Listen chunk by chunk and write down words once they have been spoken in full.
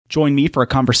Join me for a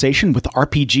conversation with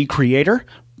RPG creator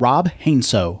Rob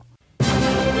Heinsoo.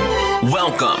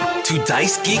 Welcome to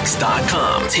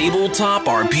DiceGeeks.com Tabletop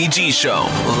RPG Show.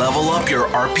 Level up your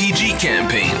RPG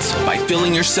campaigns by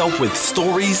filling yourself with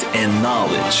stories and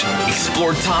knowledge.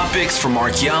 Explore topics from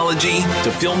archaeology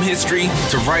to film history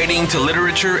to writing to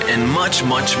literature and much,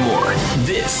 much more.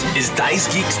 This is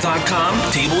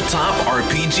DiceGeeks.com Tabletop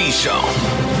RPG Show.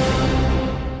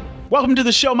 Welcome to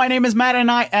the show. My name is Matt and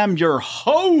I am your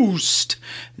host.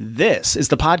 This is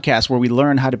the podcast where we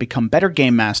learn how to become better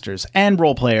game masters and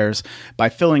role players by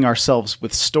filling ourselves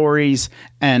with stories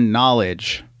and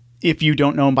knowledge. If you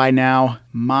don't know by now,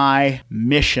 my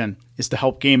mission is to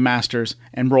help game masters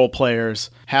and role players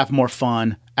have more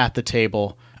fun at the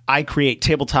table. I create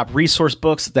tabletop resource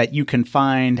books that you can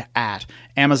find at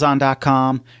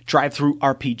Amazon.com,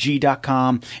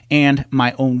 DriveThruRPG.com, and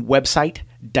my own website,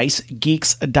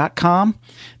 DiceGeeks.com,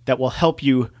 that will help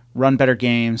you run better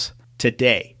games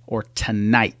today or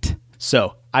tonight.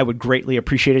 So I would greatly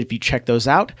appreciate it if you check those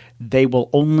out. They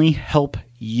will only help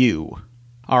you.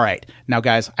 All right. Now,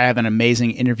 guys, I have an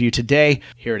amazing interview today.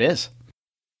 Here it is.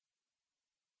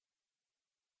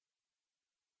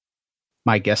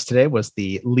 My guest today was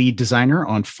the lead designer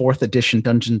on 4th edition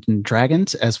Dungeons &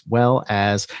 Dragons, as well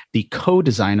as the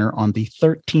co-designer on the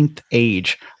 13th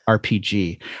Age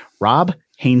RPG, Rob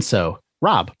Heinsoo.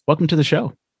 Rob, welcome to the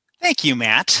show. Thank you,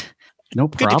 Matt. No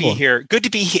problem. Good to be here.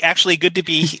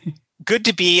 Good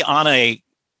to be on a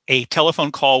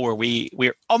telephone call where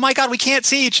we're oh my God, we can't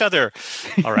see each other.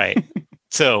 All right.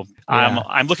 So yeah.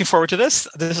 I'm looking forward to this.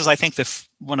 This is, I think,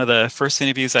 one of the first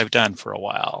interviews I've done for a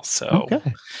while. So,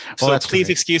 okay. Well, so please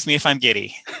excuse me if I'm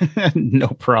giddy. No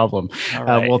problem.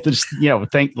 Right. Well, just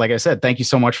like I said, thank you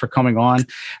so much for coming on.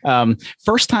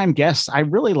 First time guests, I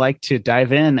really like to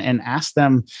dive in and ask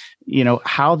them,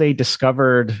 how they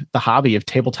discovered the hobby of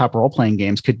tabletop role playing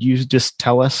games. Could you just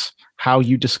tell us how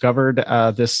you discovered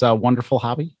this wonderful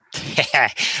hobby?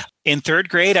 In 3rd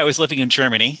grade, I was living in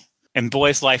Germany. And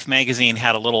Boys Life magazine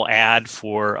had a little ad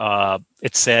for,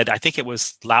 it said, I think it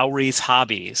was Lowry's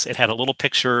Hobbies. It had a little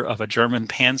picture of a German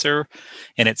Panzer,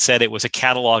 and it said it was a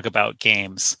catalog about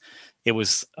games. It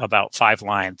was about 5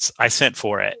 lines. I sent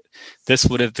for it. This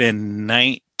would have been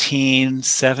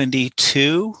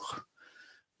 1972.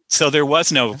 So there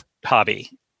was no hobby.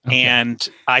 Okay. And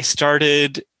I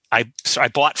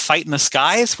bought Fight in the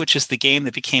Skies, which is the game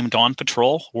that became Dawn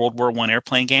Patrol, World War I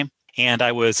airplane game. And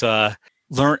I was...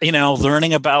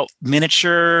 learning about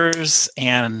miniatures,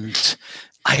 and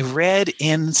I read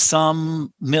in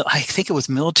some, I think it was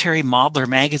Military Modeler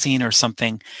magazine or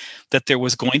something, that there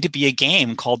was going to be a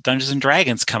game called Dungeons and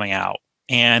Dragons coming out.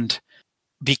 And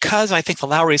because I think the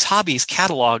Lowry's Hobbies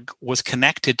catalog was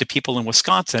connected to people in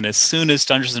Wisconsin, as soon as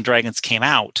Dungeons and Dragons came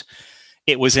out,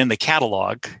 it was in the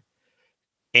catalog,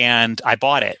 and I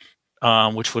bought it,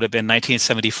 which would have been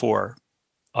 1974.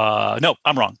 No,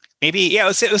 I'm wrong. Maybe, yeah,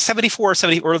 it was 74 or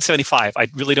 70 or 75. I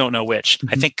really don't know which.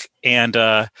 Mm-hmm. I think. And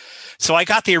so I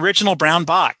got the original brown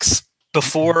box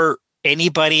before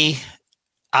anybody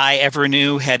I ever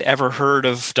knew had ever heard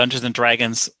of Dungeons and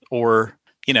Dragons, or,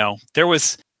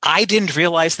 I didn't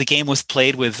realize the game was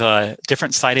played with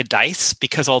different sided dice,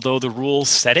 because although the rules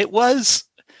said it was,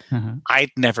 mm-hmm.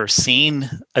 I'd never seen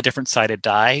a different sided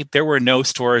die. There were no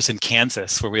stores in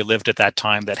Kansas where we lived at that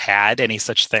time that had any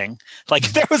such thing.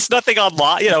 Like, there was nothing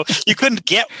online, you couldn't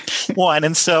get one.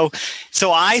 And so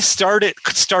I started,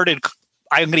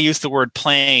 I'm going to use the word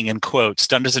playing in quotes,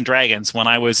 Dungeons and Dragons, when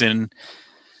I was in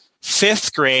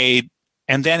 5th grade.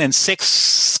 And then in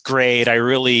 6th grade, I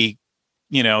really,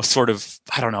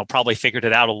 probably figured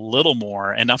it out a little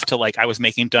more, enough to I was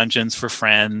making dungeons for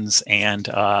friends. And,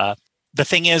 the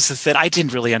thing is that I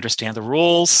didn't really understand the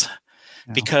rules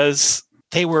because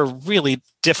they were really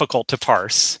difficult to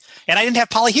parse, and I didn't have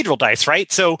polyhedral dice, right?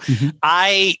 So mm-hmm.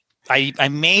 I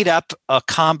made up a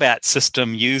combat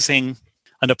system using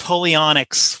a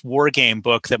Napoleonics war game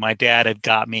book that my dad had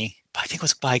got me. I think it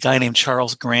was by a guy named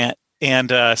Charles Grant. And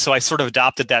so I sort of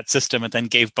adopted that system and then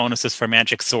gave bonuses for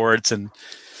magic swords and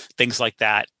things like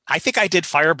that. I think I did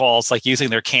fireballs using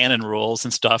their canon rules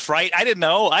and stuff, right? I didn't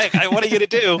know. I what are you to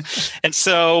do? And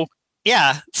so,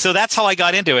 so that's how I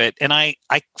got into it. And I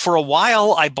for a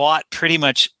while, I bought pretty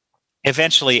much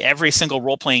eventually every single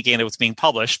role-playing game that was being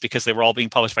published, because they were all being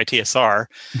published by TSR,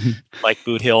 mm-hmm. like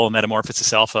Boot Hill and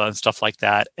Metamorphosis Alpha and stuff like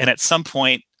that. And at some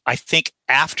point, I think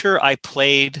after I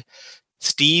played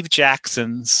Steve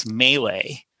Jackson's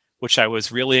Melee, which I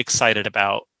was really excited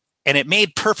about, and it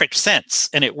made perfect sense,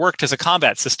 and it worked as a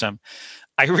combat system,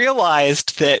 I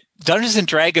realized that Dungeons and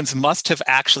Dragons must have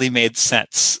actually made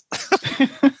sense.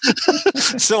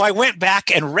 So I went back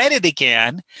and read it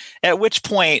again, at which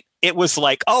point it was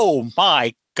like, oh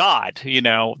my God,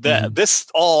 this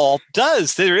all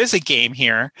does. There is a game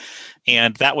here.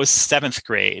 And that was 7th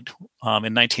grade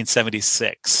in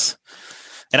 1976.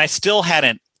 And I still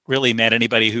hadn't really met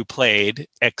anybody who played,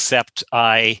 except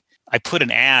I put an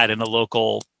ad in a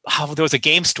local, there was a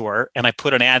game store, and I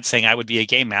put an ad saying I would be a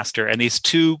game master. And these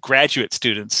 2 graduate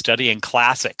students studying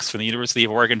classics from the University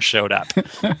of Oregon showed up.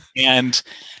 And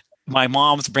my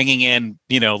mom's bringing in,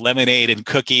 lemonade and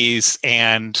cookies,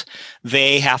 and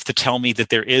they have to tell me that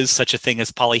there is such a thing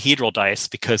as polyhedral dice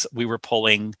because we were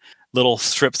pulling little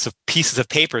strips of pieces of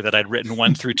paper that I'd written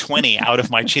 1 through 20 out of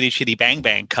my Chitty Chitty Bang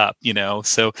Bang cup,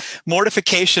 So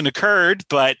mortification occurred,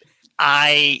 but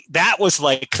that was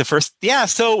like the first,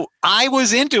 so I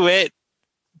was into it,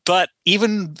 but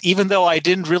even though I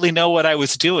didn't really know what I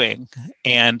was doing,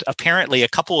 and apparently a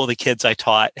couple of the kids I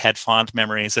taught had fond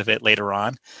memories of it later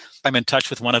on. I'm in touch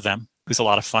with one of them who's a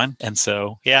lot of fun. And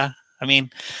so,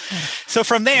 so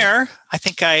from there, I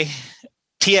think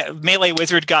Melee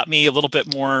Wizard got me a little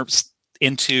bit more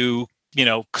into,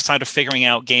 kind of figuring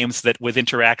out games that with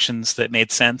interactions that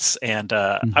made sense. And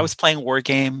I was playing war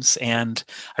games, and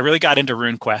I really got into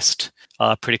RuneQuest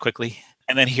pretty quickly,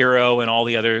 and then Hero and all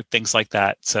the other things like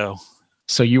that.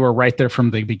 So you were right there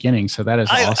from the beginning. So that is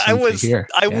awesome to hear.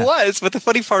 I was, but the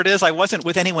funny part is I wasn't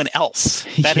with anyone else.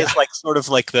 That is like sort of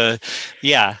like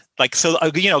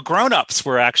grown-ups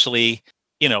were actually,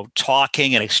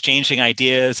 talking and exchanging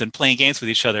ideas and playing games with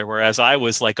each other, whereas I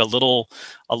was like a little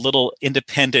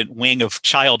independent wing of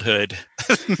childhood.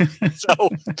 So,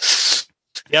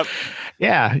 yep.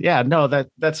 Yeah. No,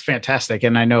 that's fantastic.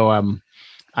 And I know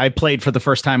I played for the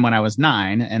first time when I was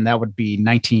 9, and that would be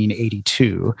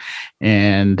 1982.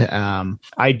 And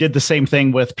I did the same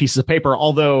thing with pieces of paper,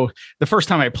 although the first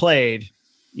time I played,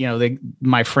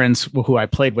 my friends who I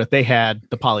played with, they had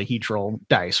the polyhedral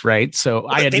dice, right? So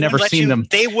I had never seen them.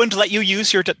 They wouldn't let you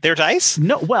use their dice?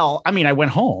 No, well, I mean, I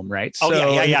went home, right? So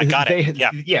got it.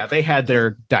 Yeah, they had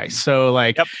their dice. So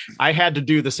I had to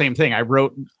do the same thing. I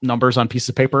wrote numbers on pieces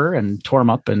of paper and tore them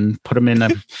up and put them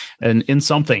in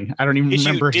something. I don't even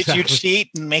remember. Did you cheat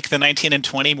and make the 19 and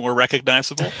 20 more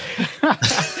recognizable?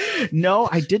 No,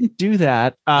 I didn't do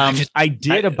that. I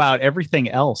did about everything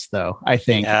else, though. I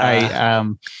think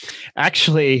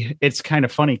actually, it's kind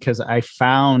of funny because I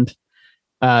found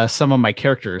some of my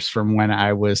characters from when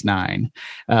I was 9,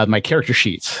 my character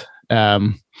sheets.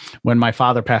 When my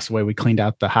father passed away, we cleaned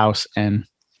out the house and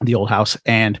the old house,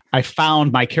 and I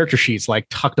found my character sheets like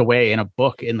tucked away in a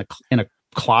book in a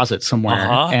closet somewhere,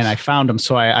 and I found them.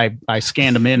 So I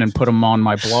scanned them in and put them on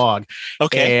my blog.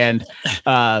 Okay, and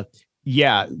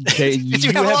did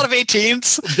you have a lot of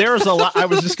 18s? There's a lot. I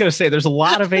was just going to say there's a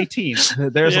lot of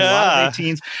 18s. There's a lot of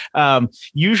 18s.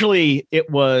 Usually it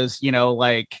was,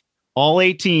 like all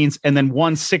 18s and then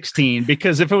 1 16,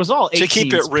 because if it was all 18s, to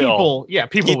keep it real,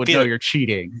 people would know you're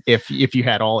cheating if you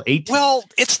had all 18s. Well,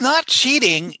 it's not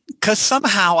cheating, because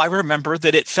somehow I remember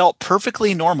that it felt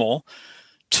perfectly normal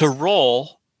to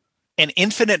roll an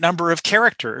infinite number of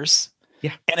characters.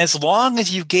 Yeah. And as long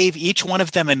as you gave each one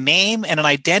of them a name and an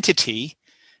identity,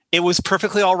 it was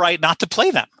perfectly all right not to play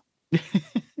them.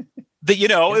 It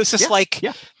was just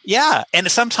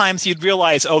And sometimes you'd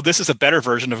realize, oh, this is a better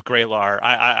version of Greylar.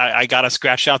 I got to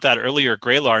scratch out that earlier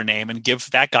Greylar name and give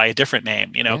that guy a different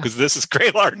name, because this is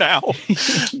Greylar now.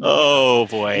 Oh,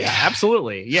 boy. Yeah,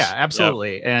 absolutely. Yeah,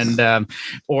 absolutely. Yep.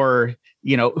 And,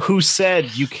 who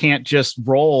said you can't just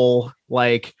roll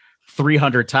like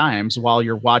 300 times while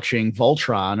you're watching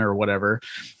Voltron or whatever,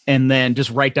 and then just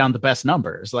write down the best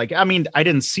numbers. Like, I mean, I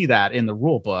didn't see that in the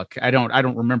rule book. I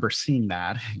don't remember seeing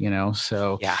that,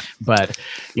 so yeah, but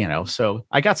so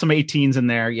I got some 18s in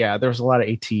there. Yeah, there was a lot of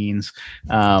 18s.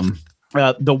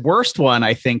 The worst one,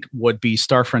 I think, would be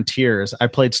Star Frontiers. I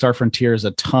played Star Frontiers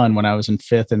a ton when I was in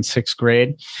 5th and 6th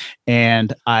grade,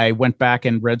 and I went back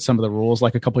and read some of the rules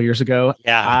like a couple years ago.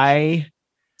 Yeah.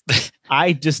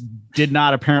 I just did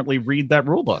not apparently read that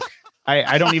rule book.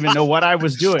 I don't even know what I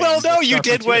was doing. Well, no, you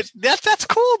did that's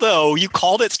cool though. You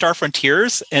called it Star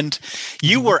Frontiers, and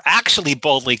you were actually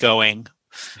boldly going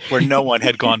where no one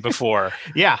had gone before.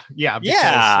 Yeah.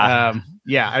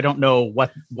 I don't know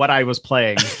what I was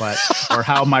playing, or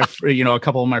how a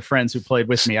couple of my friends who played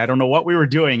with me, I don't know what we were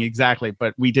doing exactly,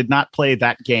 but we did not play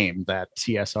that game that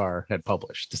TSR had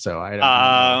published. So I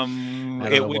don't know.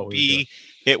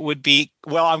 It would be,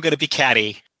 well, I'm going to be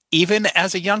catty. Even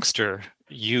as a youngster,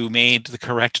 you made the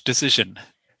correct decision.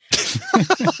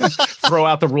 Throw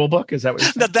out the rule book. Is that what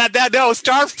you're saying? No,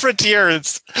 Star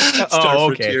Frontiers.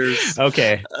 Okay.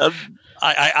 Okay.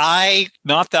 I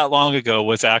not that long ago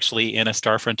was actually in a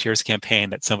Star Frontiers campaign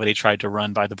that somebody tried to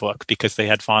run by the book because they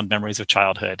had fond memories of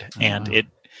childhood, and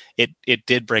it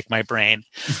did break my brain.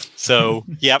 So,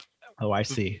 yep. Oh, I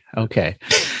see. Okay.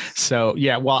 So,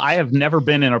 yeah, well, I have never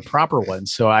been in a proper one,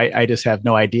 so I just have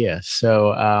no idea.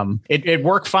 So it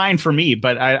worked fine for me,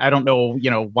 but I don't know,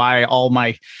 why all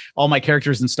my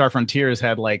characters in Star Frontiers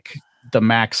had like the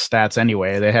max stats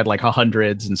anyway. They had like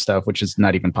hundreds and stuff, which is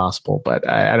not even possible, but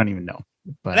I don't even know.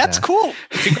 But that's cool.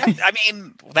 I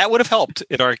mean, that would have helped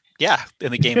in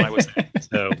the game I was in.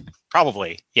 So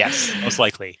probably, yes, most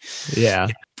likely. Yeah.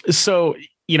 So,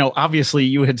 obviously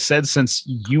you had said since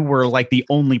you were like the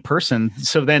only person,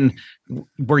 so then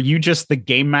were you just the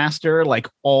game master like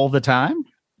all the time?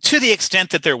 To the extent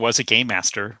that there was a game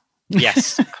master.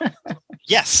 Yes.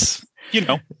 Yes.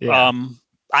 Yeah.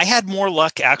 I had more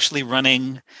luck actually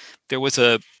running.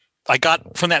 I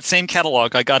got from that same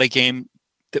catalog, I got a game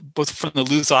that was from the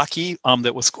Luzaki,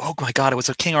 that was, oh my God, it was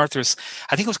a King Arthur's,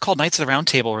 I think it was called Knights of the Round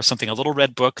Table or something, a little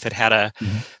red book that had a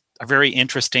very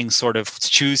interesting sort of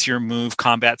choose your move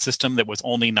combat system that was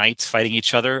only knights fighting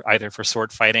each other, either for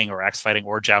sword fighting or axe fighting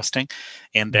or jousting.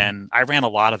 And then I ran a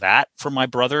lot of that for my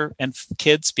brother and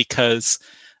kids because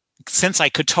since I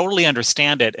could totally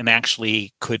understand it and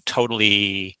actually could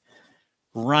totally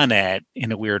run it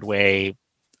in a weird way,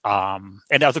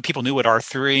 and other people knew what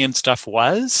Arthurian stuff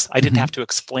was, I didn't have to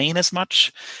explain as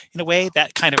much in a way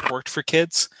that kind of worked for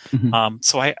kids.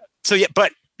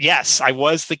 But yes, I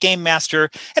was the game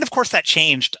master. And of course that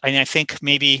changed. I think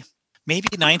maybe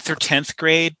 9th or 10th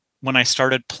grade when I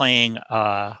started playing,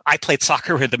 I played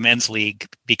soccer with the men's league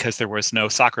because there was no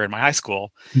soccer in my high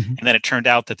school. And then it turned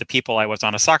out that the people I was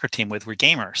on a soccer team with were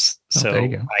gamers. So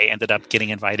I ended up getting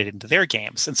invited into their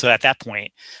games. And so at that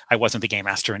point, I wasn't the game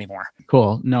master anymore.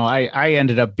 Cool. No, I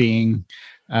ended up being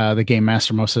the game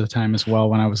master most of the time as well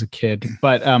when I was a kid.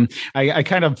 But I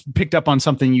kind of picked up on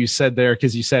something you said there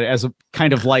because you said as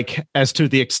to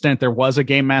the extent there was a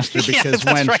game master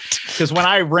because when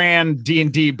I ran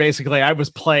D&D, basically I was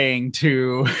playing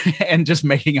too and just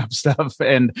making up stuff.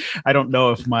 And I don't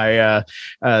know if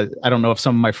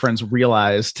some of my friends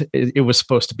realized it was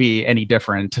supposed to be any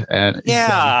different.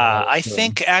 I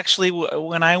think actually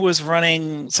when I was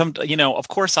running of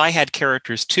course I had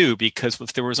characters too, because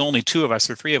if there was only 2 of us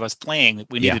or 3 of us playing,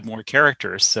 we needed more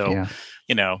characters. So,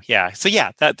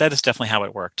 that is definitely how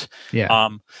it worked. Yeah.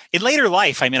 In later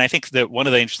life, I mean, I think that one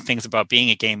of the interesting things about being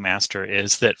a game master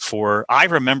is that I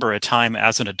remember a time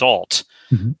as an adult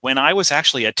when I was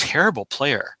actually a terrible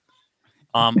player.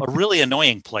 A really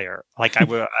annoying player. Like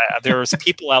there's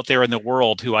people out there in the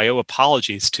world who I owe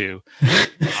apologies to,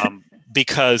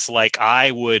 because like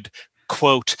I would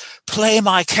quote, play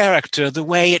my character the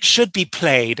way it should be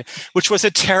played, which was a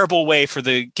terrible way for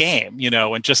the game,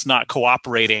 and just not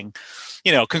cooperating.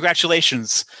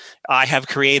 Congratulations, I have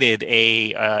created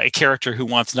a character who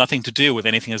wants nothing to do with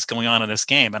anything that's going on in this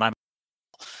game, and I'm,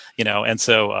 and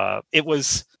so it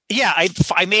was. Yeah,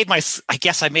 I made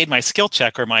my skill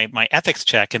check or my ethics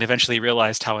check and eventually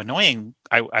realized how annoying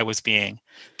I was being.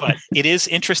 But it is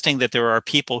interesting that there are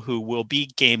people who will be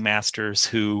game masters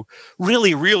who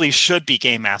really, really should be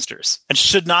game masters and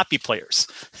should not be players.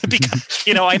 Because,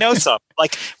 I know some,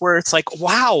 like where it's like,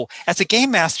 wow, as a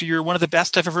game master, you're one of the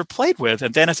best I've ever played with.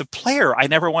 And then as a player, I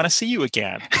never want to see you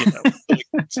again.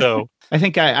 So I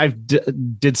think I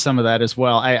did some of that as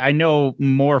well. I know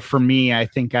more for me. I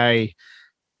think I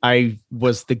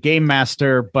was the game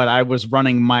master, but I was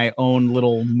running my own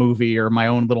little movie or my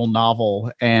own little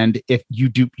novel. And if you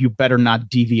do, you better not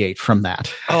deviate from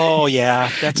that. Oh yeah.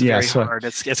 That's very hard.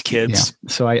 It's kids. Yeah.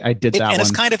 So I did that. And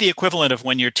it's kind of the equivalent of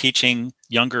when you're teaching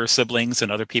younger siblings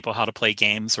and other people how to play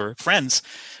games or friends.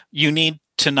 You need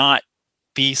to not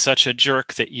be such a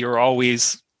jerk that you're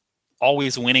always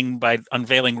winning by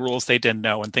unveiling rules they didn't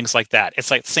know and things like that. It's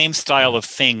like the same style of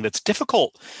thing that's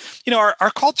difficult.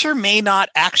 Our culture may not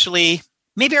actually,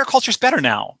 maybe our culture's better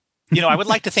now. I would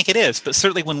like to think it is, but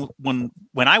certainly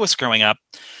when I was growing up,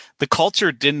 the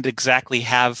culture didn't exactly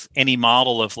have any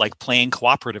model of like playing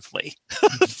cooperatively.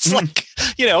 It's like,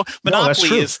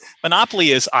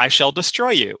 Monopoly is I shall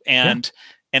destroy you. And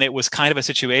it was kind of a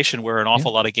situation where an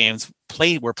awful lot of games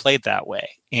were played that way.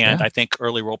 And I think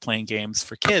early role-playing games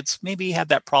for kids maybe had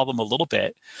that problem a little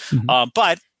bit.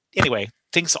 But anyway,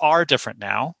 things are different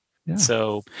now. Yeah.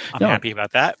 So I'm happy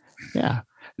about that. Yeah.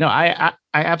 No, I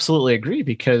absolutely agree,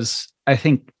 because I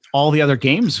think all the other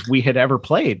games we had ever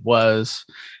played was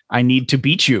I need to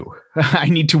beat you. I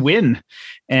need to win.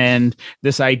 And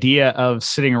this idea of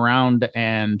sitting around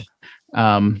and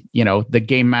the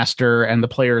game master and the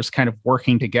players kind of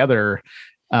working together,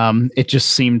 it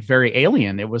just seemed very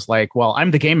alien. It was like, well,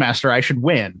 I'm the game master, I should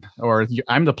win, or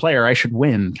I'm the player, I should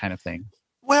win, kind of thing.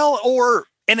 Well,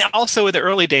 and also in the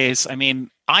early days, I mean,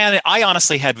 I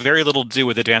honestly had very little to do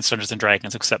with Advanced Dungeons and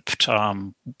Dragons except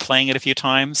playing it a few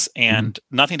times, and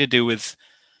nothing to do with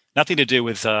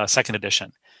second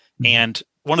edition. And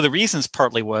one of the reasons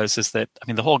partly is that, I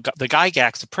mean, the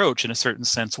Gygax approach in a certain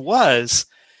sense was,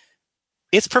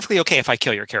 it's perfectly okay if I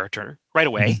kill your character right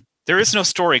away. There is no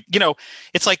story.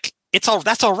 It's like,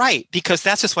 that's all right, because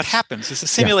that's just what happens. It's a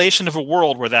simulation of a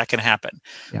world where that can happen,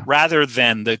 rather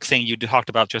than the thing you talked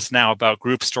about just now about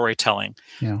group storytelling,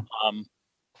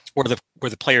 where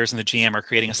the players and the GM are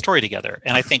creating a story together.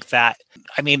 And I think that,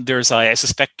 I mean, I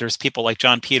suspect there's people like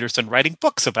John Peterson writing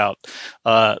books about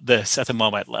this at the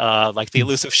moment, like The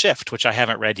Elusive Shift, which I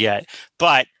haven't read yet.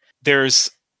 But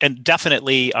there's, and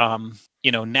definitely,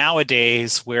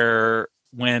 nowadays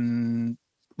when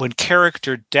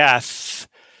character death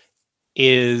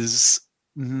is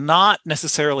not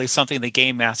necessarily something the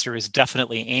game master is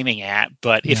definitely aiming at,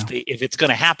 but if it's going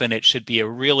to happen, it should be a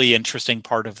really interesting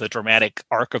part of the dramatic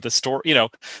arc of the story.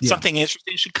 Something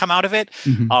interesting should come out of it,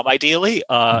 ideally.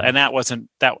 And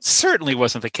that certainly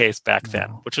wasn't the case back then,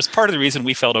 which was part of the reason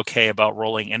we felt okay about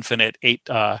rolling infinite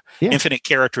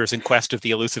characters in Quest of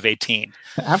the Elusive 18.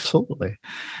 Absolutely.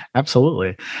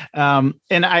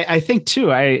 And I think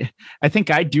too, I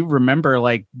think I do remember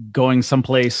like going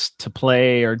someplace to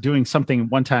play or doing something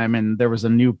one time, and there was a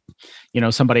new,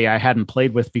 somebody I hadn't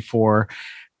played with before,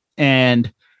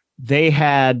 and they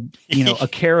had, a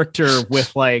character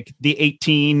with like the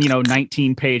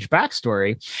 19 page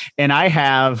backstory. And I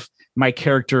have my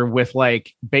character with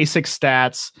like basic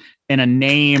stats and a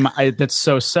name that's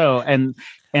so.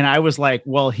 And I was like,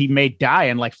 well, he may die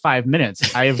in like 5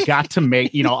 minutes. I have got to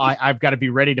make, I've got to be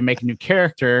ready to make a new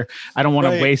character. I don't want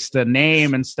to waste the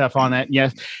name and stuff on that.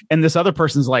 Yes. And this other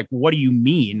person's like, what do you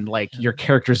mean? Like your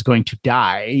character's going to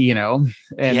die,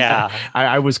 And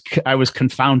I was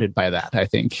confounded by that, I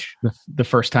think, the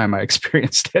first time I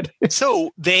experienced it.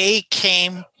 So they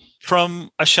came from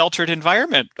a sheltered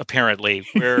environment, apparently,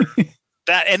 where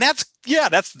that's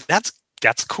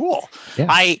cool. Yeah.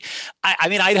 I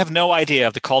mean, I'd have no idea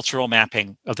of the cultural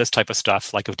mapping of this type of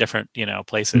stuff, like of different,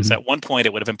 places. At one point,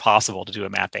 it would have been possible to do a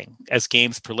mapping. As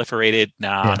games proliferated,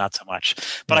 not so much.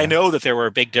 But I know that there were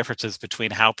big differences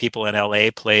between how people in LA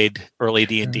played early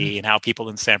D&D and how people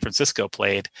in San Francisco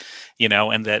played,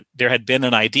 and that there had been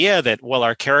an idea that, well,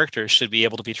 our characters should be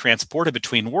able to be transported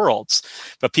between worlds.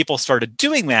 But people started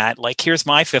doing that, like, here's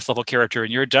my 5th level character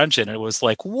in your dungeon. And it was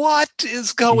like, what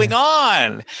is going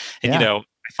on? And,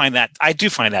 I do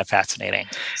find that fascinating.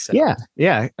 So.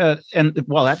 Because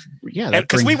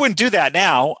we wouldn't do that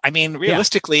now. I mean,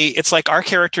 realistically, it's like our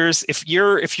characters. If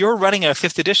you're running a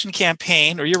 5th edition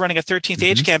campaign, or you're running a 13th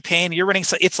age campaign,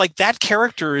 it's like that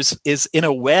character is in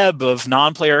a web of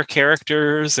non-player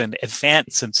characters and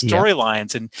events and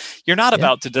storylines, and you're not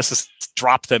about to just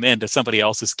drop them into somebody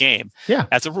else's game.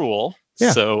 As a rule.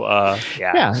 So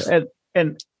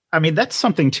and I mean, that's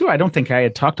something too. I don't think I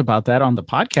had talked about that on the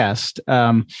podcast.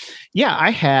 I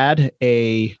had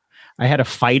a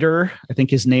fighter. I think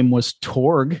his name was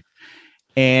Torg,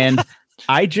 and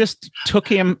I just took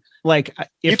him like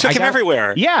you took him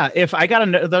everywhere. Yeah, if I got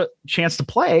the chance to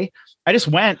play, I just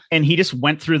went, and he just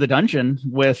went through the dungeon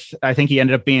with. I think he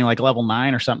ended up being like level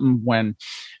 9 or something when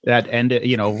that ended.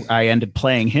 I ended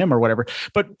playing him or whatever.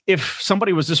 But if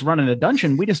somebody was just running a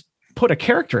dungeon, we just put a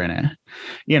character in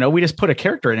it. We just put a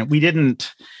character in it. We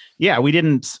didn't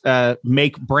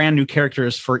make brand new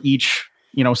characters for each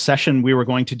session we were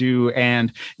going to do,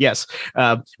 and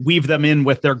weave them in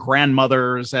with their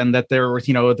grandmothers, and that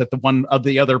that the one of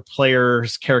the other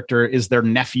player's character is their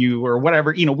nephew or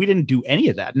whatever. We didn't do any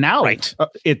of that. Now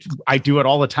I do it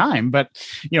all the time, but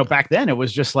back then it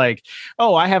was just like,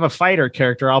 oh, I have a fighter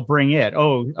character, I'll bring it.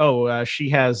 She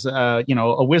has a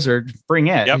wizard, bring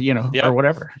it. Or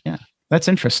whatever. Yeah. That's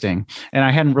interesting. And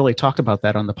I hadn't really talked about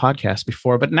that on the podcast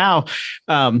before, but now,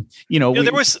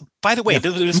 there was, by the way,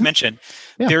 there was mention,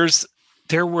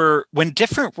 there were, when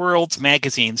Different Worlds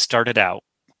magazine started out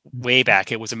way back,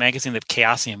 it was a magazine that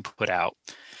Chaosium put out.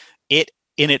 In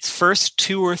its first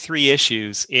 2 or 3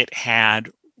 issues, it had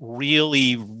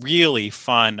really, really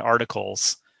fun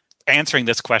articles answering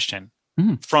this question.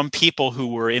 From people who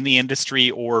were in the industry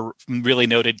or really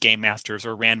noted game masters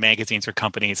or ran magazines or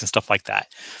companies and stuff like that.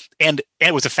 And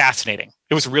it was fascinating.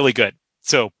 It was really good.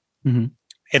 So, and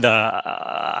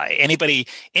anybody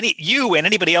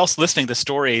else listening to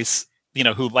stories,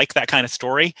 who like that kind of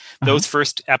story, those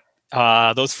first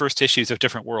issues of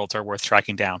Different Worlds are worth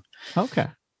tracking down. Okay.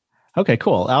 Okay,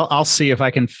 cool. I'll see if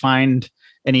I can find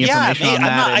any information on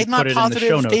that I'm not put it in the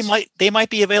show positive. notes. They might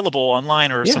be available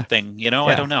online or Yeah. something. I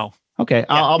Yeah. don't know. Okay, Yeah.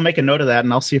 I'll make a note of that,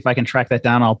 and I'll see if I can track that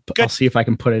down. I'll see if I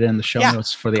can put it in the show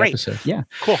notes for the great. episode. Yeah,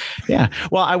 cool. Yeah.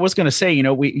 Well, I was going to say,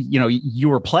 you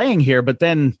were playing here, but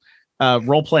then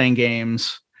role playing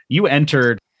games, you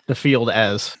entered the field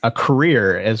as a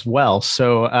career as well.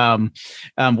 So,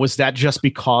 was that just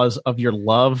because of your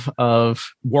love of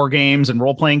war games and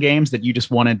role playing games that you just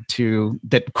wanted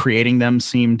that creating them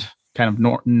seemed kind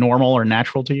of normal or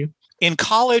natural to you? In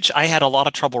college, I had a lot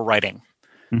of trouble writing.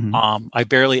 Mm-hmm. I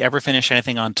barely ever finished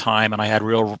anything on time, and I had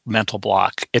real mental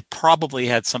block. It probably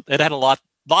had it had a lot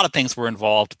of things were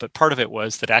involved, but part of it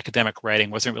was that academic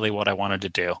writing wasn't really what I wanted to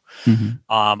do. Mm-hmm.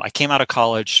 I came out of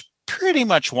college pretty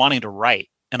much wanting to write,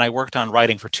 and I worked on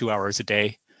writing for 2 hours a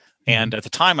day. And at the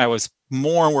time, I was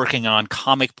more working on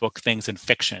comic book things and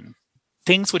fiction,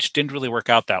 things which didn't really work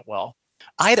out that well.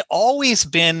 I'd always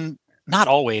been, not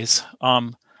always,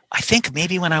 I think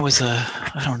maybe when I was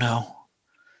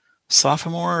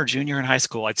sophomore or junior in high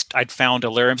school, I'd found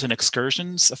Alarums and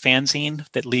Excursions, a fanzine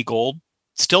that Lee Gold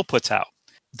still puts out,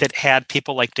 that had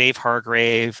people like Dave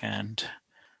Hargrave and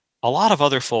a lot of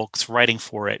other folks writing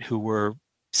for it who were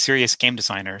serious game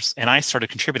designers. And I started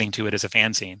contributing to it as a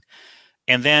fanzine.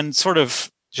 And then sort of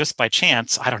just by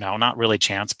chance, I don't know, not really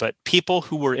chance, but people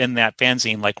who were in that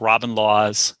fanzine, like Robin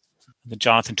Laws, the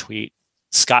Jonathan Tweet,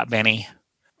 Scott Benny,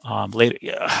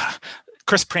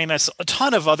 Chris Pramus, a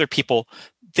ton of other people,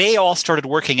 they all started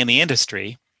working in the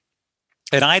industry.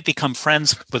 And I'd become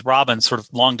friends with Robin sort of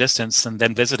long distance and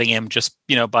then visiting him just,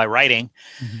 by writing.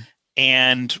 Mm-hmm.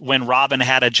 And when Robin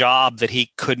had a job that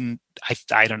he couldn't,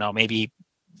 I don't know, maybe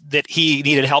that he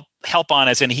needed help on,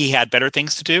 as in he had better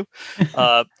things to do.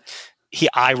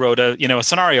 I wrote a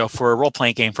scenario for a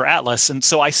role-playing game for Atlas. And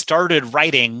so I started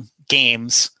writing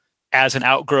games as an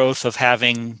outgrowth of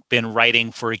having been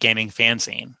writing for a gaming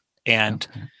fanzine. And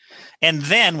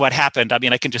then what happened, I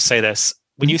mean, I can just say this.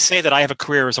 When you say that I have a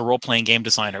career as a role-playing game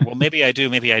designer, well, maybe I do,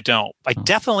 maybe I don't. I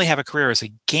definitely have a career as a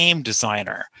game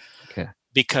designer. Okay.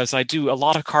 Because I do a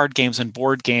lot of card games and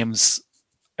board games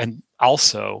and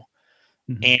also.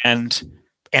 Mm-hmm.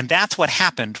 And that's what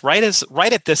happened. Right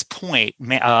at this point,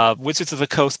 Wizards of the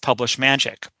Coast published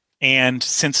Magic. And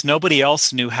since nobody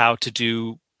else knew how to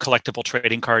do collectible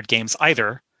trading card games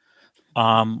either,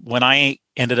 when I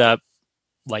ended up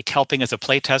helping as a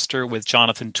playtester with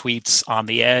Jonathan Tweets on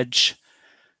the Edge,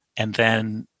 and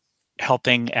then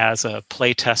helping as a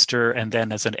playtester, and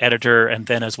then as an editor, and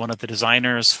then as one of the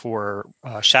designers for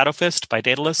Shadow Fist by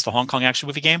Daedalus, the Hong Kong action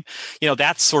movie game.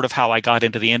 That's sort of how I got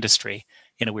into the industry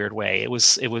in a weird way. It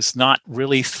was not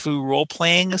really through role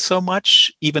playing so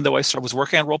much, even though I was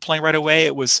working on role playing right away.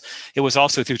 It was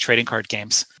also through trading card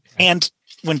games. And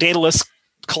when Daedalus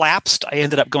collapsed, I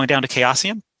ended up going down to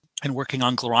Chaosium and working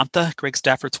on Glorantha, Greg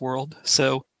Stafford's world.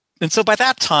 So by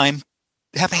that time,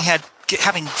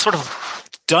 having sort of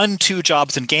done 2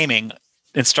 jobs in gaming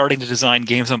and starting to design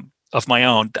games of my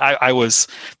own, I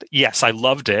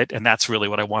loved it, and that's really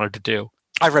what I wanted to do.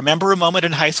 I remember a moment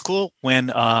in high school when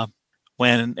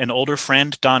an older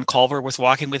friend, Don Culver, was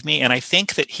walking with me, and I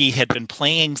think that he had been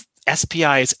playing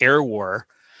SPI's Air War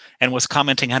and was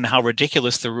commenting on how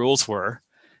ridiculous the rules were.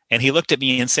 And he looked at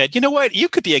me and said, "You know what? You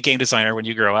could be a game designer when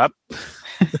you grow up."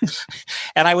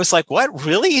 And I was like, "What,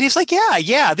 really?" And he's like,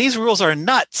 yeah, these rules are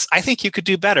nuts. I think you could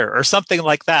do better," or something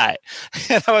like that.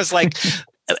 And I was like,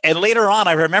 and later on,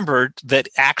 I remembered that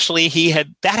actually that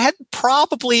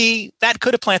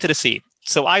could have planted a seed.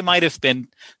 So I might have been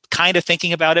kind of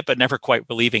thinking about it, but never quite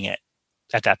believing it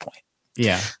at that point.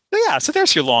 Yeah. So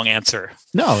there's your long answer.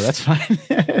 No, that's fine.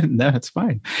 No, it's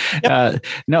fine. Yep.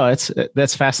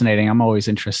 That's fascinating. I'm always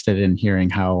interested in hearing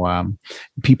how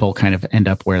people kind of end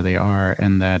up where they are,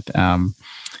 and that. So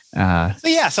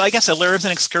I guess Alarums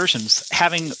and Excursions,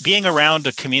 being around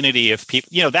a community of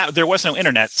people, that there was no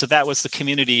internet, so that was the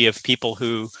community of people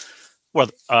who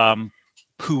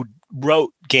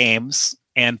wrote games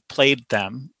and played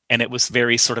them, and it was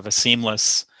very sort of a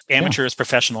seamless. Amateurs,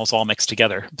 professionals, all mixed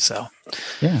together. So,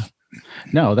 yeah,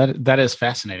 no, that is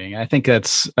fascinating. I think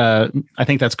that's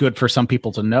good for some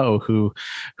people to know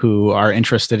who are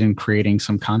interested in creating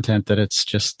some content. That it's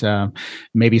just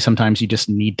maybe sometimes you just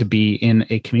need to be in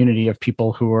a community of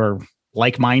people who are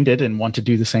like-minded and want to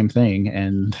do the same thing,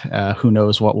 and who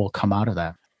knows what will come out of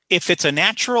that. If it's a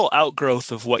natural outgrowth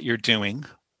of what you're doing,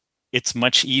 it's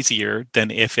much easier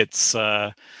than if it's.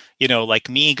 Like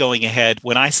me going ahead,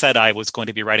 when I said I was going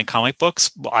to be writing comic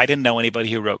books, I didn't know anybody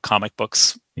who wrote comic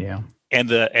books. Yeah.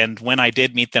 and when I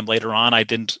did meet them later on, I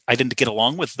didn't get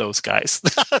along with those guys.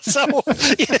 So,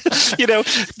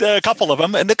 the couple of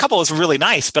them, and the couple was really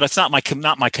nice, but it's not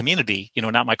my community,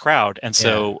 not my crowd. And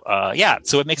so,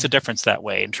 so it makes a difference that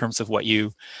way in terms of what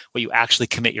you actually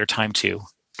commit your time to.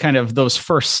 Kind of those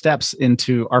first steps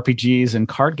into RPGs and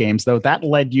card games, though, that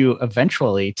led you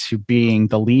eventually to being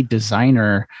the lead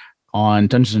designer on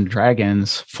Dungeons and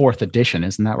Dragons 4th edition.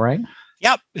 Isn't that right?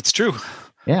 Yep, it's true.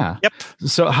 Yeah. Yep.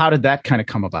 So how did that kind of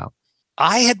come about?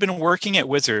 I had been working at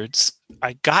Wizards.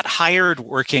 I got hired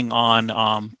working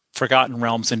on Forgotten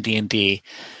Realms and D&D,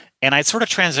 and I'd sort of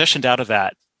transitioned out of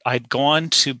that. I'd been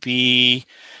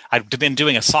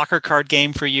doing a soccer card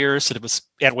game for years that was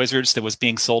at Wizards that was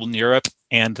being sold in Europe,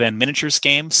 and then miniatures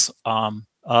games,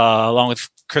 along with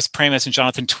Chris Pramis and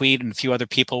Jonathan Tweed and a few other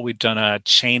people. We'd done a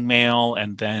chainmail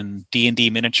and then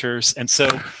D&D miniatures. And so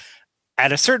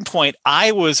at a certain point,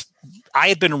 I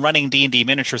had been running D&D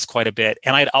miniatures quite a bit,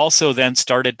 and I'd also then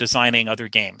started designing other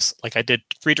games. Like I did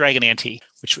Free Dragon Ante,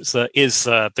 which was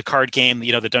the card game.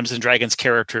 The Dungeons and Dragons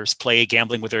characters play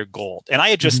gambling with their gold, and I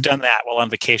had just done that while on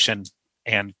vacation,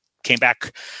 and came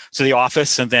back to the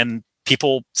office, and then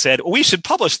people said, we should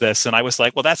publish this, and I was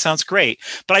like, well, that sounds great.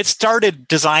 But I'd started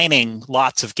designing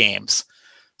lots of games,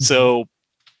 so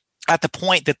at the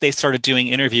point that they started doing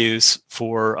interviews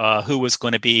for who was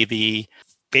going to be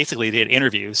basically they did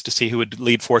interviews to see who would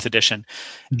lead 4th edition.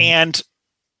 And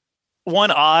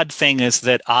one odd thing is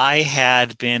that I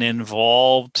had been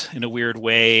involved in a weird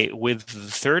way with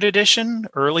 3rd edition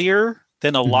earlier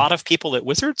than a lot of people at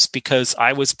Wizards, because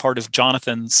I was part of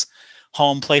Jonathan's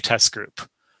home playtest group.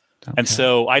 Okay. And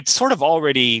so I'd sort of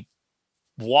already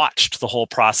watched the whole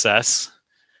process,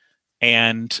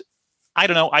 and I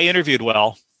don't know, I interviewed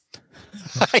well.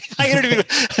 I interviewed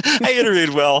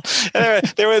well.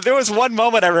 There was one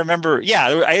moment I remember.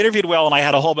 Yeah, I interviewed well, and I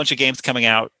had a whole bunch of games coming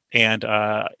out, and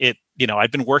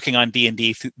I'd been working on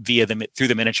D&D through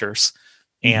the miniatures,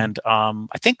 and I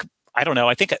think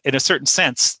in a certain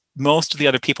sense, most of the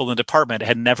other people in the department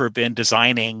had never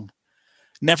designed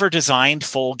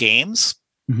full games,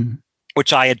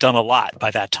 which I had done a lot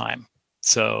by that time.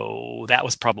 So that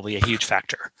was probably a huge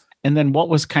factor. And then what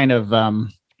was kind of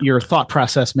your thought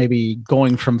process, maybe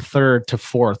going from 3rd to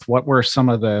 4th? What were some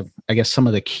of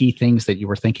the key things that you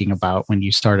were thinking about when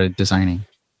you started designing?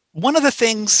 One of the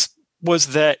things was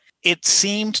that it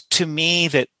seemed to me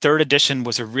that 3rd edition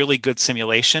was a really good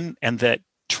simulation, and that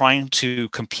trying to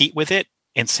compete with it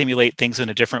and simulate things in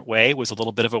a different way was a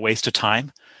little bit of a waste of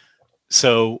time.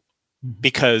 So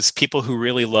because people who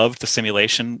really loved the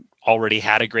simulation already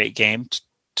had a great game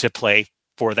to play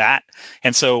for that.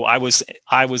 And so I was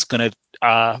going to,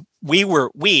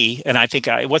 and I think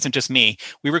it wasn't just me,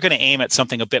 we were going to aim at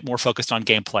something a bit more focused on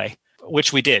gameplay,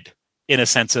 which we did, in a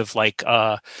sense of like,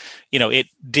 it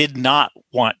did not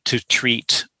want to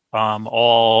treat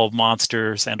all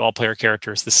monsters and all player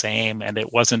characters the same. And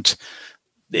it wasn't,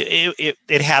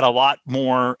 it had a lot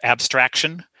more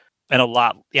abstraction and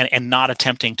and not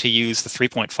attempting to use the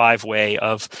 3.5 way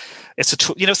of,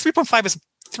 3.5 is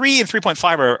 3 and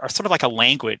 3.5 are sort of like a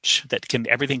language that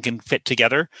everything can fit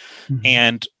together.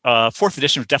 And 4th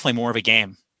edition was definitely more of a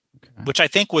game, which I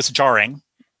think was jarring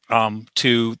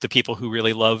to the people who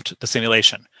really loved the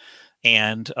simulation.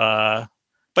 And but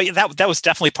that was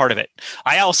definitely part of it.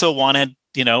 I also wanted,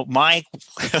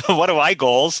 one of my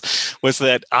goals was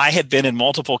that I had been in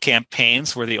multiple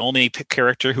campaigns where the only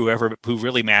character who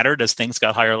really mattered as things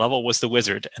got higher level was the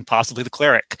wizard and possibly the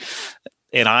cleric.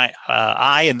 And I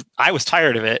was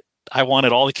tired of it. I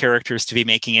wanted all the characters to be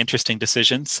making interesting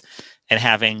decisions and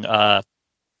having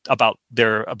about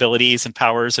their abilities and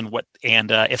powers and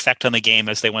effect on the game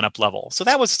as they went up level. So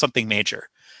that was something major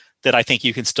that I think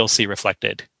you can still see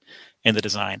reflected in the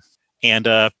design.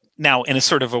 And now, in a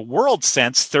sort of a world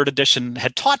sense, 3rd edition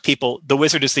had taught people the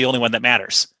wizard is the only one that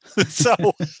matters. So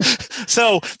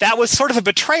that was sort of a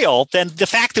betrayal. Then the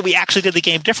fact that we actually did the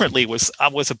game differently was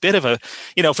a bit of a,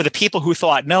 for the people who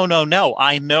thought, no,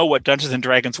 I know what Dungeons and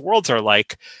Dragons worlds are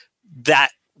like, that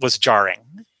was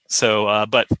jarring. So,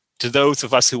 but to those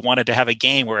of us who wanted to have a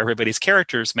game where everybody's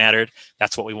characters mattered,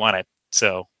 that's what we wanted.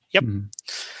 So, yep.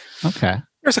 Okay.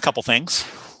 There's a couple things.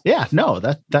 Yeah, no,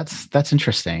 that's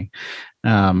interesting.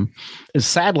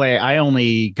 Sadly, I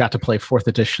only got to play 4th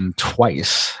edition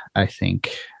twice, I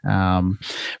think.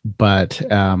 But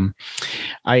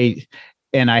I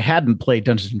hadn't played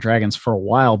Dungeons and Dragons for a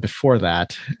while before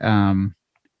that.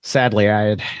 sadly,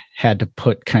 I had to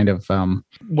put kind of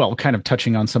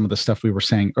touching on some of the stuff we were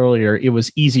saying earlier. It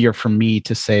was easier for me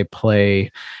to say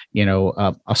play,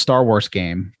 a Star Wars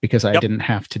game because I didn't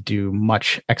have to do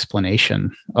much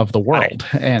explanation of the world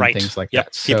and things like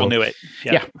that. So, people knew it.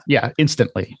 Yeah,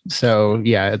 instantly. So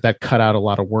yeah, that cut out a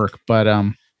lot of work. But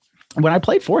when I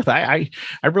played fourth, I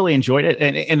really enjoyed it,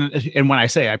 and when I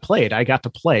say I played, I got to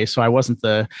play, so I wasn't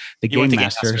the game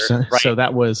master. So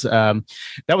that was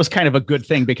kind of a good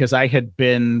thing because I had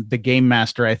been the game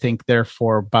master, I think, there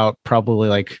for about probably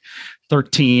like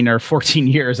 13 or 14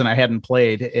 years, and I hadn't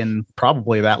played in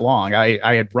probably that long.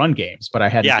 I had run games, but I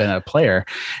hadn't been a player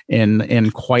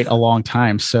in quite a long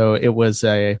time. So it was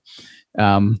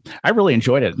I really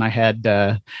enjoyed it, and I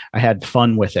had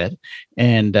fun with it.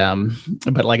 And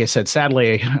but like I said,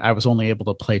 sadly, I was only able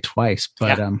to play twice.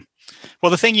 But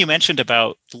well, the thing you mentioned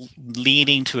about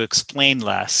needing to explain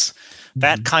less,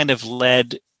 that kind of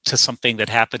led to something that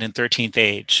happened in 13th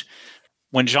Age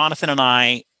when Jonathan and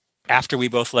I, after we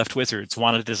both left Wizards,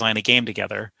 wanted to design a game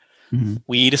together.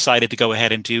 We decided to go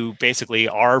ahead and do basically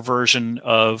our version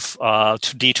of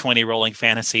D20 rolling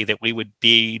fantasy that we would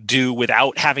do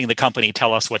without having the company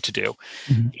tell us what to do.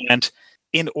 And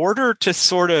in order to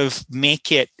sort of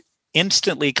make it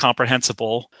instantly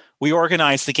comprehensible, we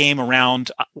organized the game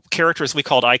around characters we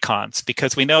called icons,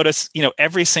 because we noticed,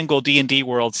 every single D&D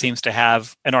world seems to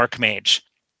have an archmage.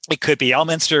 It could be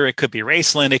Elminster, it could be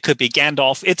Raceland, it could be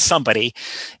Gandalf. It's somebody,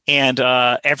 and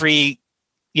every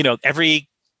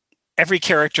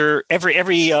character,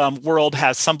 every world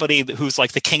has somebody who's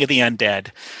like the king of the undead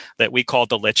that we called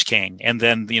the Lich King. And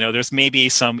then, there's maybe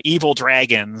some evil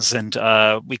dragons, and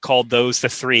we called those the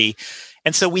three.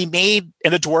 And so and the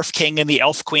Dwarf King and the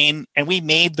Elf Queen, and we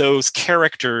made those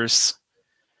characters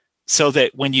so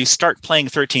that when you start playing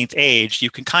 13th Age, you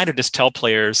can kind of just tell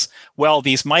players, well,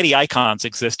 these mighty icons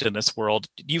exist in this world.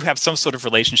 You have some sort of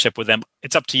relationship with them.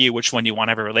 It's up to you which one you want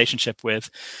to have a relationship with.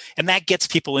 And that gets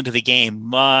people into the game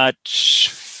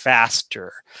much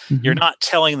faster. You're not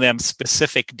telling them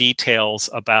specific details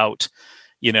about,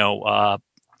 the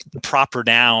proper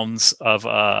nouns of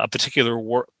a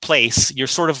particular place. You're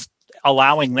sort of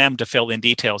allowing them to fill in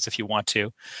details if you want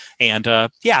to. And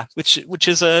which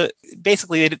is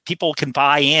basically people can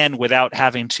buy in without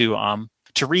having to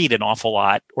read an awful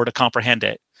lot or to comprehend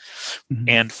it.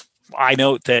 And I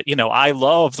note that, I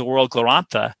love the world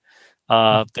Glorantha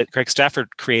that Greg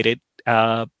Stafford created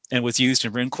and was used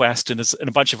in RuneQuest and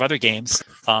a bunch of other games.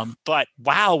 But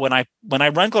wow, when I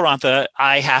run Glorantha,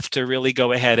 I have to really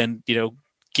go ahead and,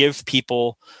 give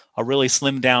people a really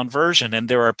slimmed down version. And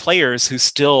there are players who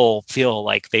still feel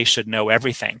like they should know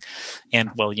everything. And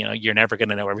well, you're never going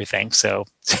to know everything. So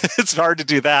it's hard to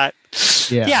do that.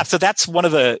 Yeah. So that's one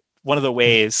of the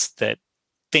ways that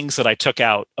things that I took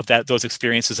out of those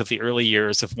experiences of the early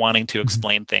years of wanting to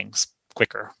explain things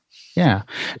quicker. Yeah.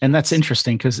 And that's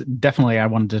interesting because definitely I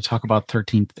wanted to talk about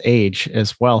 13th Age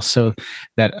as well. So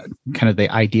that kind of the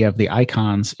idea of the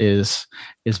icons is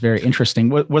very interesting.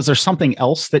 Was there something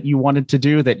else that you wanted to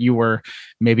do that you were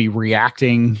maybe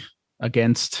reacting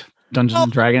against Dungeons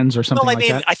and Dragons or something like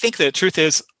that? I think the truth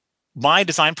is my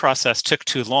design process took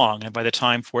too long. And by the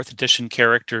time 4th edition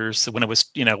characters, when it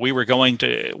was,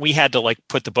 we had to like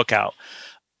put the book out.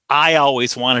 I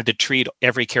always wanted to treat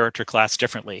every character class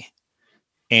differently.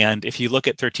 And if you look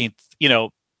at 13th,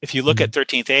 at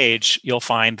 13th Age, you'll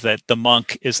find that the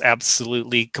monk is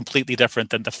absolutely completely different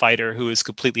than the fighter, who is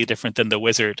completely different than the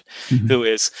wizard, who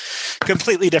is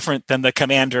completely different than the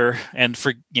commander, and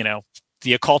for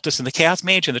the occultist and the chaos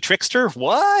mage and the trickster.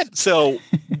 What? So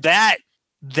that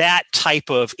type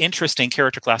of interesting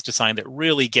character class design that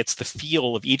really gets the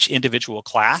feel of each individual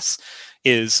class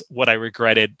is what I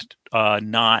regretted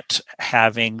not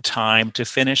having time to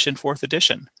finish in 4th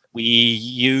edition. We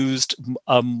used,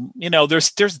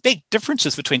 there's big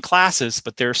differences between classes,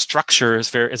 but their structure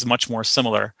is much more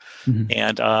similar.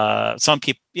 And some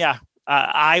people,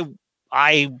 I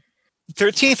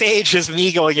 13th Age is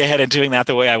me going ahead and doing that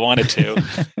the way I wanted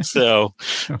to. So,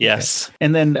 yes.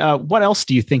 And then what else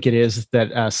do you think it is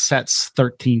that sets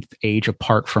 13th Age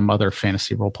apart from other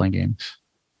fantasy role-playing games?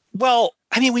 Well,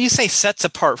 I mean, when you say sets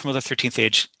apart from other 13th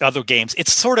Age other games,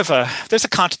 it's sort of there's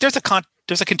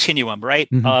a continuum, right?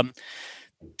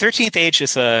 13th Age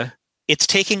it's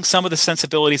taking some of the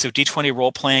sensibilities of D20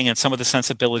 role playing and some of the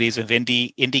sensibilities of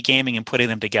indie gaming and putting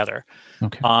them together.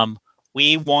 Okay.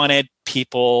 We wanted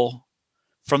people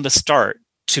from the start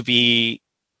to be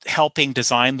helping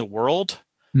design the world.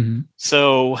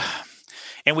 So,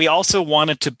 and we also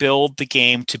wanted to build the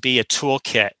game to be a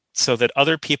toolkit so that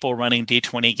other people running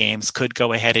D20 games could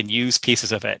go ahead and use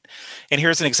pieces of it. And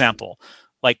here's an example.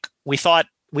 Like we thought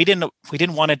we didn't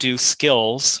want to do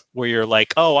skills where you're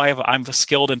like, oh, I'm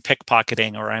skilled in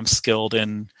pickpocketing, or I'm skilled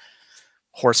in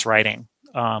horse riding,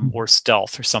 or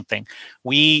stealth or something.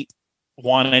 We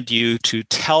wanted you to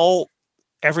tell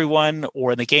everyone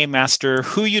or the game master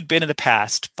who you'd been in the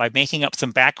past by making up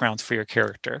some backgrounds for your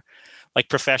character, like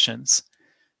professions,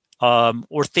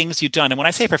 or things you've done. And when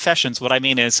I say professions, what I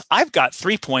mean is I've got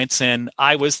 3 points in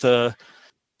I was the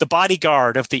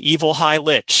bodyguard of the evil High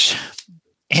Lich.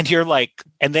 And you're like,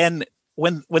 and then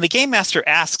when the game master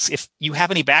asks if you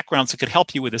have any backgrounds that could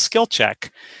help you with a skill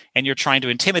check, and you're trying to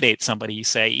intimidate somebody, you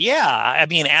say, yeah, I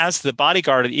mean, as the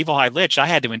bodyguard of the evil High Lich, I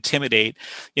had to intimidate,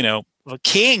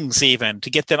 kings even, to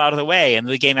get them out of the way. And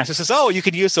the game master says, oh, you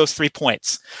can use those 3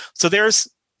 points. So there's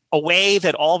a way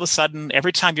that all of a sudden,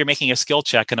 every time you're making a skill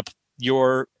check, and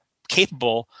you're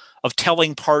capable of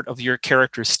telling part of your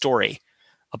character's story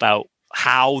about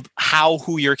how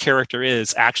who your character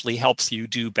is actually helps you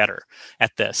do better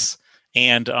at this.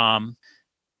 And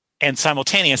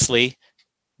simultaneously,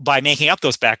 by making up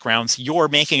those backgrounds, you're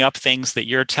making up things that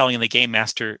you're telling the game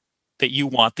master that you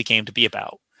want the game to be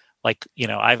about. Like,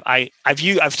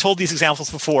 I've told these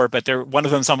examples before, but one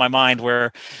of them's on my mind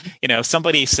where,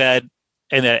 somebody said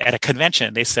at a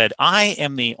convention, they said, I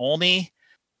am the only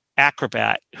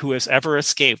acrobat who has ever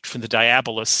escaped from the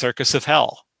Diabolus Circus of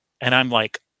Hell. And I'm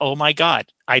like, oh my God,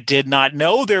 I did not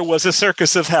know there was a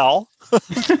Circus of Hell.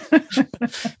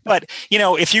 But,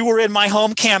 if you were in my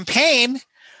home campaign,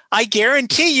 I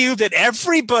guarantee you that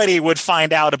everybody would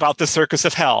find out about the Circus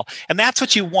of Hell. And that's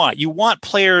what you want. You want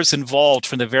players involved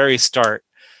from the very start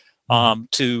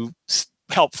to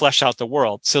help flesh out the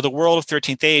world. So the world of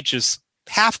 13th Age is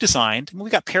half designed. We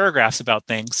got paragraphs about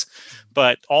things,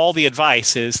 but all the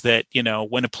advice is that,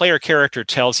 when a player character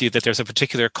tells you that there's a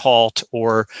particular cult,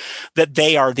 or that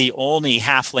they are the only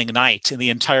halfling knight in the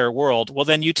entire world, well,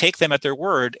 then you take them at their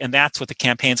word, and that's what the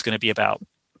campaign's going to be about.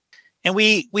 And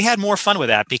we had more fun with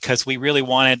that because we really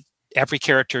wanted every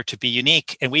character to be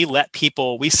unique. And we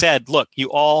said, look,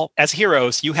 you all, as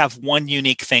heroes, you have one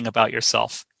unique thing about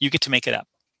yourself. You get to make it up.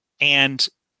 And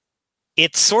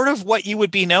it's sort of what you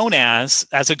would be known as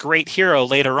a great hero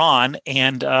later on.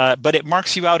 And but it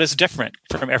marks you out as different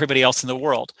from everybody else in the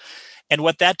world. And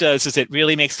what that does is it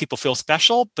really makes people feel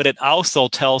special, but it also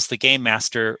tells the game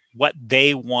master what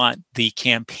they want the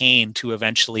campaign to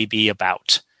eventually be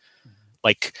about.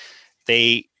 Like,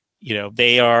 they're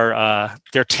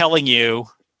telling you,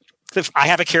 I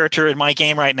have a character in my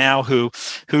game right now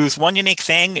whose one unique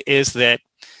thing is that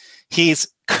he's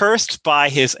cursed by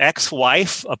his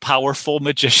ex-wife, a powerful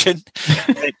magician,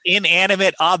 that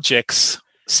inanimate objects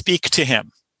speak to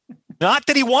him. Not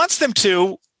that he wants them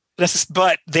to,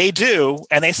 but they do,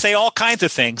 and they say all kinds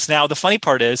of things. Now, the funny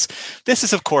part is, this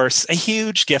is, of course, a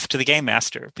huge gift to the game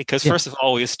master, because first of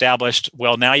all, we established,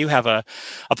 well, now you have a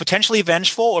potentially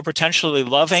vengeful or potentially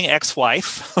loving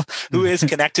ex-wife who is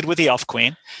connected with the Elf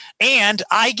Queen, and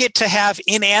I get to have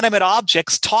inanimate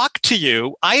objects talk to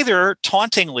you, either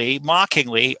tauntingly,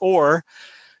 mockingly, or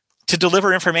to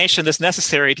deliver information that's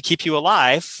necessary to keep you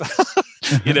alive.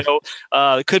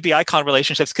 It could be icon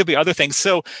relationships, could be other things.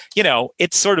 So,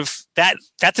 it's sort of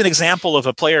that's an example of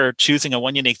a player choosing a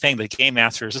one unique thing. The game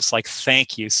master is just like,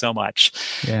 thank you so much.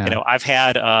 Yeah. I've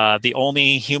had the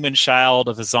only human child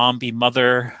of a zombie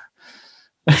mother.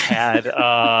 Had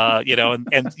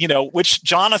which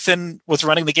Jonathan was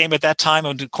running the game at that time,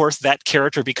 and of course that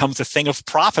character becomes a thing of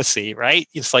prophecy, right?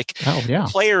 It's like, the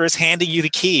player is handing you the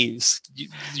keys.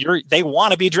 They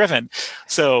want to be driven.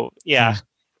 So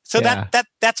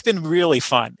that's been really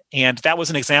fun, and that was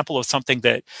an example of something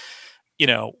that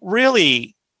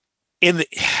really in the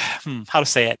how to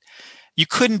say it, you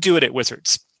couldn't do it at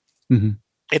Wizards. Mm-hmm.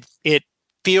 It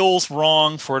feels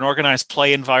wrong for an organized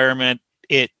play environment.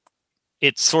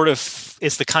 It sort of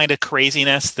is the kind of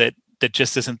craziness that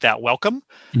just isn't that welcome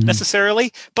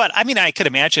necessarily. But I mean, I could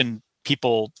imagine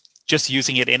people just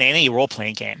using it in any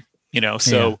role-playing game,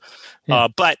 so,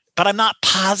 but I'm not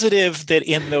positive that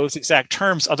in those exact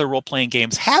terms, other role-playing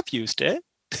games have used it,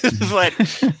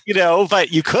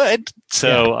 but you could.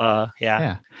 So,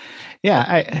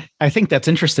 I think that's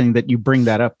interesting that you bring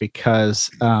that up because,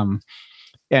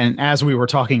 and as we were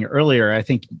talking earlier, I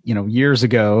think, years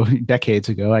ago, decades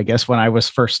ago, I guess, when I was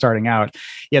first starting out,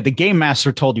 the game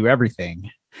master told you everything,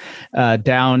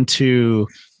 down to,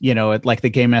 like the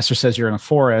game master says you're in a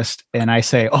forest, and I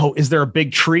say, oh, is there a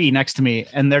big tree next to me?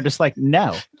 And they're just like,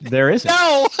 no, there isn't.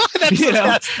 No, and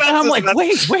I'm like,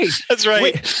 wait, that's right.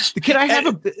 Wait, could I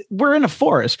have we're in a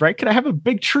forest, right? Could I have a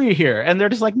big tree here? And they're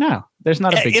just like, no, there's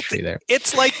not a big tree there.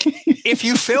 It's like, if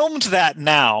you filmed that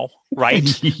now,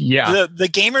 right? Yeah. The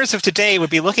gamers of today would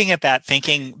be looking at that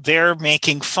thinking they're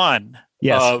making fun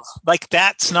Yes. of like,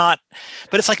 that's not,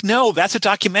 but it's like, no, that's a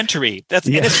documentary. That's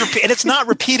and it's not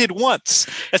repeated once.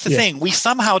 That's the thing. We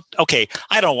somehow, okay,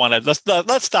 I don't want to,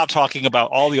 let's stop talking about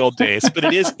all the old days, but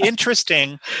it is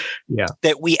interesting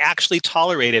that we actually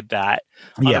tolerated that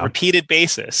on a repeated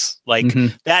basis. Like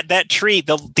that tree,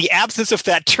 the absence of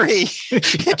that tree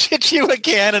hits you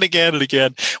again and again and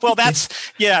again. Well, that's,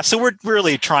 so we're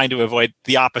really trying to avoid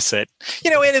the opposite,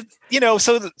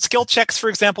 so the skill checks, for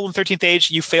example, in 13th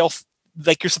Age, you fail,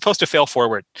 like you're supposed to fail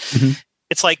forward.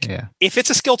 It's like, if it's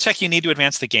a skill check, you need to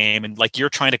advance the game, and like you're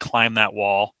trying to climb that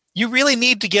wall, you really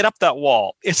need to get up that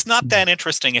wall. It's not that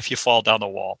interesting if you fall down the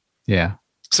wall. Yeah.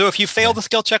 So if you fail the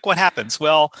skill check, what happens?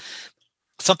 Well,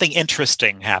 something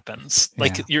interesting happens.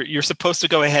 Like you're supposed to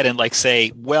go ahead and like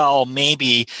say, well,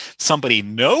 maybe somebody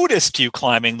noticed you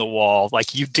climbing the wall.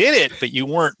 Like you did it, but you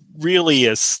weren't really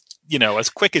as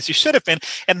quick as you should have been.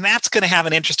 And that's going to have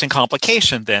an interesting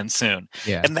complication then soon.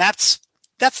 Yeah. And that's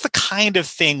the kind of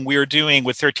thing we're doing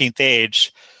with 13th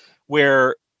Age,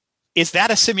 where is that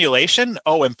a simulation?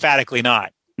 Oh, emphatically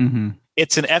not.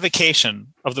 It's an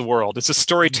evocation of the world. It's a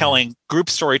storytelling, group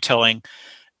storytelling.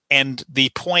 And the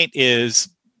point is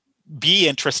be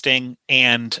interesting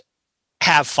and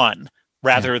have fun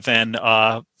rather than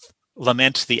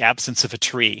lament the absence of a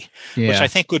tree, which I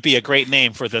think would be a great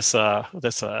name for this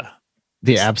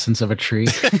the absence of a tree.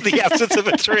 The absence of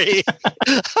a tree.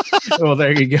 Well,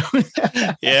 there you go.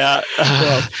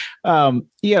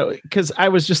 Because I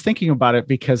was just thinking about it,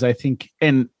 because I think,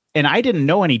 and I didn't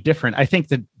know any different. I think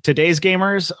that today's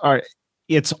gamers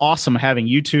it's awesome having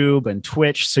YouTube and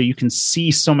Twitch, so you can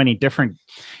see so many different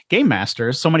game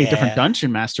masters, so many different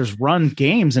dungeon masters run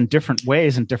games in different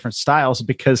ways and different styles,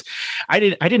 because I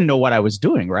didn't know what I was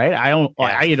doing, right?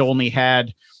 I had only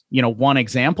had one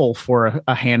example for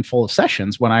a handful of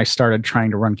sessions when I started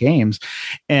trying to run games.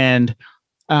 And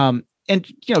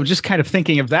just kind of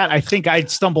thinking of that, I think I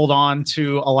stumbled on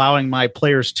to allowing my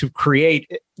players to create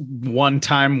one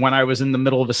time when I was in the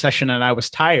middle of a session and I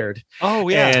was tired. Oh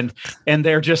yeah. And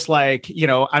they're just like,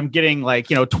 I'm getting like,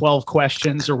 12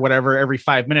 questions or whatever every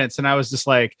 5 minutes. And I was just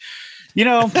like,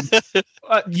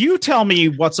 you tell me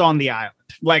what's on the island.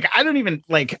 Like, I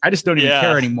just don't even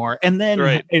care anymore. And then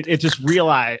I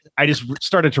just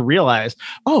started to realize,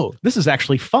 oh, this is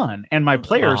actually fun. And my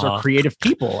players are creative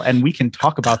people, and we can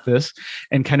talk about this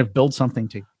and kind of build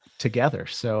something together.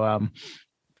 So,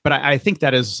 but I think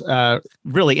that is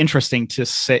really interesting to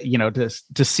say,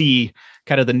 to see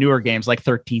kind of the newer games like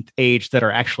 13th Age that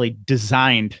are actually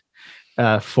designed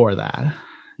for that.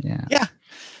 Yeah. Yeah.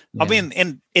 I mean,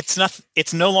 and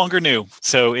it's no longer new,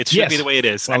 so it should be the way it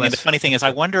is. Well, I mean, the funny thing is, I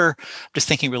wonder, just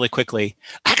thinking really quickly,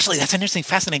 actually, that's an interesting,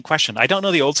 fascinating question. I don't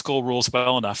know the old school rules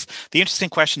well enough. The interesting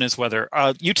question is whether,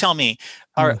 you tell me,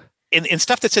 in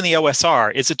stuff that's in the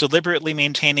OSR, is it deliberately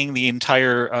maintaining the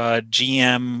entire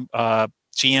GM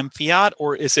fiat,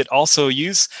 or is it also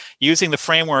using the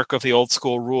framework of the old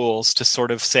school rules to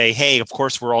sort of say, hey, of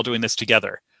course, we're all doing this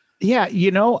together? Yeah,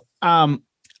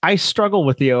 I struggle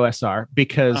with the OSR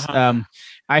because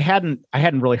I hadn't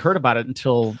really heard about it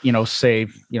until, say,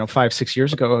 5-6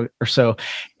 years ago or so.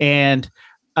 And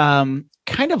kind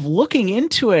of looking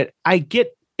into it,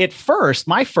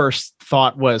 my first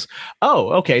thought was, oh,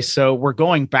 okay, so we're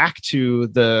going back to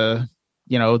the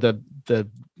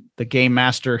game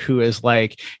master who is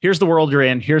like, here's the world you're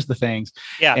in, here's the things,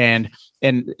 and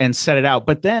set it out.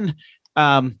 But then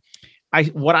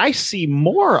what I see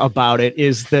more about it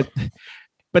is that.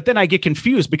 But then I get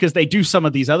confused because they do some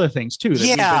of these other things too that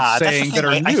we've been saying that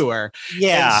are newer.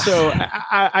 And so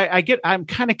I'm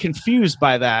kind of confused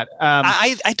by that.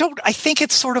 I think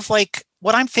it's sort of like,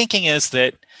 what I'm thinking is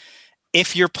that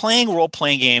if you're playing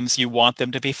role-playing games, you want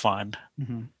them to be fun.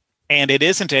 And it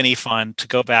isn't any fun to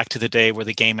go back to the day where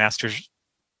the game master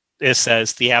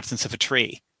says the absence of a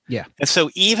tree. Yeah. And so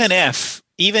even if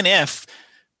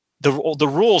the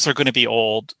rules are going to be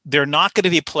old, they're not going to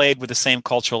be played with the same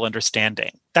cultural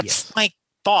understanding. That's my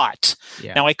thought.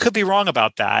 Yeah. Now, I could be wrong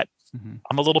about that.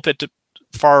 I'm a little bit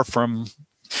far from.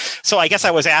 So I guess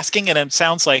I was asking, and it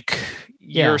sounds like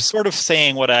you're sort of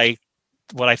saying what I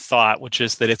thought, which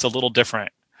is that it's a little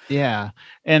different. Yeah.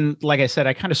 And like I said,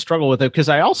 I kind of struggle with it because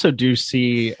I also do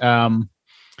see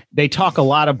they talk a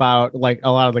lot about, like,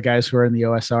 a lot of the guys who are in the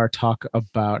OSR talk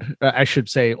about, I should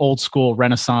say, old school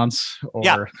Renaissance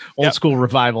or old school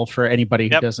revival for anybody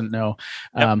who doesn't know,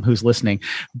 who's listening.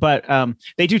 But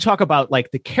they do talk about,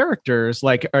 like, the characters,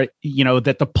 like,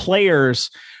 that the players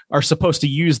are supposed to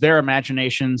use their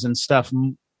imaginations and stuff,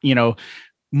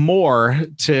 more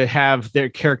to have their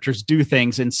characters do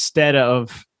things instead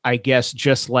of, I guess,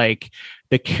 just like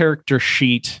the character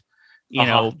sheet,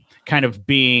 kind of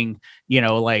being,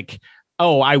 like,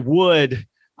 Oh, I would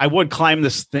climb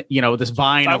this, this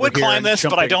vine. I would climb this,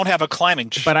 but I don't have a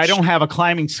climbing. But I don't have a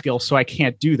climbing skill, so I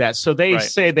can't do that. So they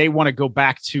say they want to go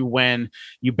back to when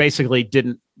you basically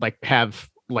didn't have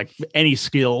any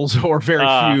skills or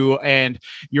very few, and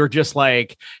you're just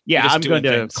like, I'm going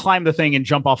to climb the thing and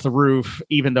jump off the roof,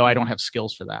 even though I don't have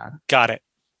skills for that. Got it.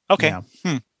 Okay.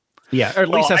 Yeah, or at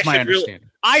least that's my understanding.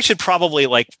 I should probably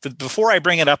before I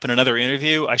bring it up in another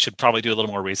interview, I should probably do a little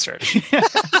more research.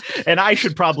 And I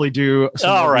should probably do some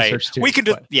more research too. We can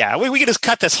we can just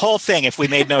cut this whole thing if we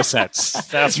made no sense.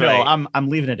 That's right. No, I'm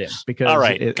leaving it in because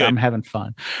I'm having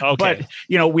fun. Okay.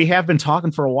 But we have been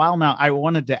talking for a while now. I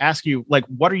wanted to ask you,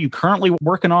 what are you currently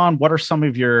working on? What are some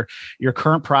of your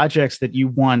current projects that you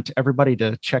want everybody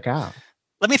to check out?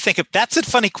 Let me think. That's a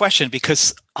funny question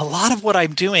because a lot of what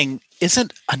I'm doing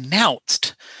isn't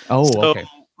announced. Okay.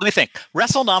 Let me think.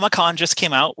 WrestleNomicon just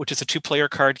came out, which is a 2-player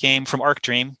card game from Arc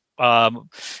Dream.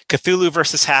 Cthulhu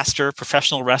versus Hastur,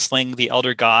 professional wrestling, the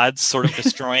Elder Gods, sort of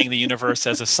destroying the universe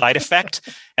as a side effect.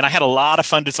 And I had a lot of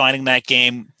fun designing that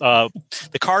game. The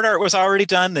card art was already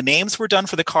done. The names were done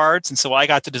for the cards. And so I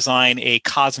got to design a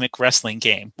cosmic wrestling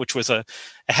game, which was a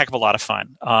heck of a lot of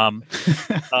fun.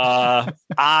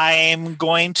 I'm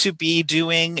going to be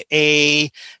doing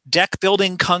a deck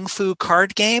building Kung Fu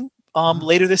card game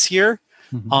later this year.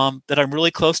 That I'm really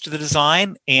close to the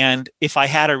design. And if I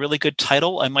had a really good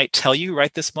title, I might tell you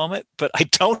right this moment, but I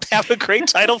don't have a great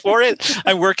title for it.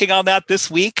 I'm working on that this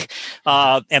week.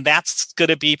 And that's going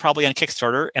to be probably on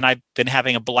Kickstarter. And I've been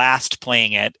having a blast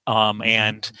playing it.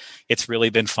 And it's really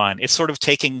been fun. It's sort of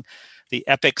taking the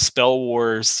epic Spell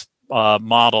Wars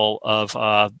model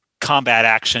of combat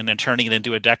action and turning it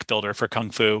into a deck builder for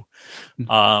Kung Fu.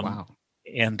 Wow.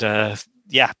 And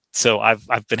so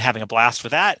I've been having a blast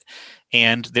with that.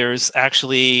 And there's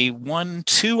actually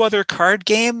 2 other card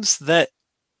games that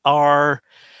are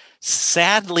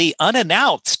sadly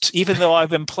unannounced, even though I've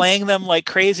been playing them like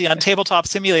crazy on Tabletop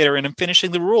Simulator, and I'm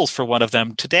finishing the rules for one of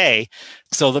them today.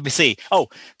 So let me see.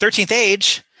 13th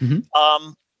Age,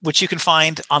 which you can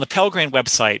find on the Pelgrane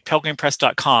website.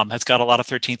 Pelgranepress.com has got a lot of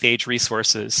 13th Age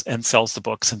resources and sells the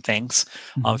books and things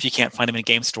if you can't find them in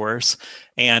game stores.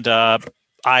 And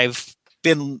I've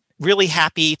been really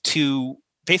happy to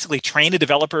basically train a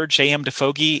developer, J.M.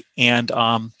 DeFogie, and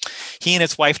he and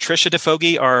his wife, Trisha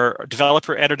DeFogie, are a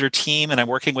developer editor team, and I'm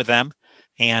working with them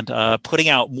and putting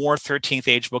out more 13th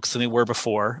Age books than we were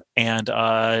before. And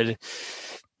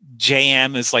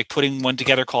JM is putting one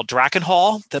together called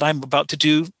Drakenhall that I'm about to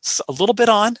do a little bit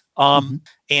on.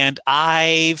 And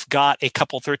I've got a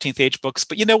couple 13th Age books,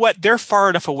 but you know what? They're far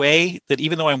enough away that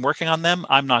even though I'm working on them,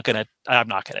 I'm not gonna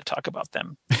talk about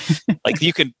them.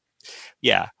 You can.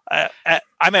 Yeah,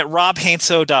 I'm at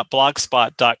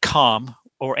robheinsoo.blogspot.com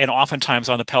and oftentimes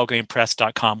on the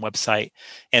pelgranepress.com website.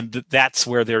 And that's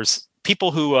where there's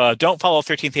people who don't follow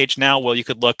 13th Age now. Well, you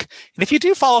could look. And if you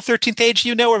do follow 13th Age,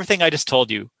 you know everything I just told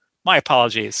you. My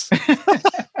apologies.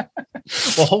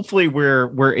 Well, hopefully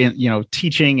we're in,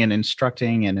 teaching and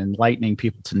instructing and enlightening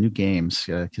people to new games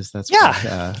because that's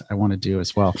what I want to do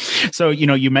as well. So,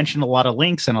 you mentioned a lot of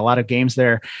links and a lot of games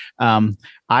there.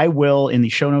 I will, in the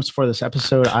show notes for this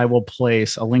episode, I will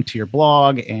place a link to your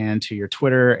blog and to your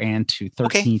Twitter and to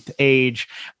 13th Age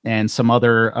and some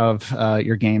other of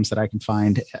your games that I can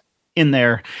find in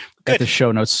there at the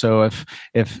show notes. So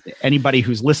if anybody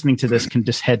who's listening to this can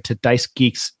just head to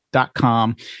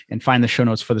dicegeeks.com and find the show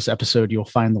notes for this episode, you'll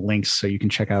find the links so you can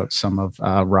check out some of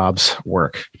Rob's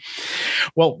work.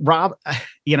 Well, Rob,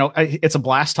 it's a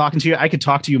blast talking to you. I could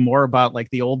talk to you more about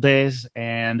the old days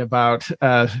and about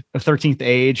 13th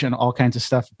Age and all kinds of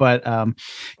stuff. But go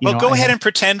ahead and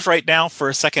pretend right now for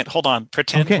a second. Hold on.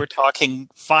 Pretend we're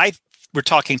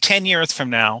talking 10 years from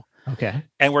now. Okay.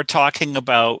 And we're talking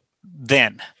about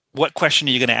then. What question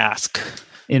are you going to ask?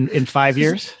 In 5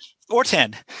 years? Or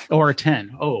 10. Or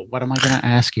 10. Oh, what am I going to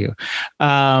ask you? What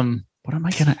am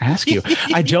I going to ask you?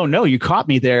 I don't know. You caught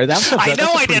me there. I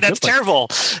know I did. That's terrible.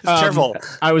 Terrible.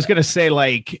 I was going to say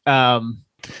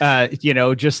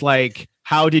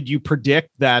how did you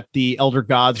predict that the Elder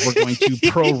Gods were going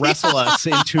to pro wrestle us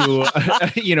into,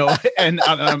 an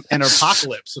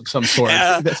apocalypse of some sort?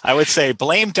 I would say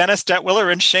blame Dennis Detwiller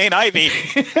and Shane Ivey.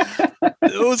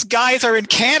 Those guys are in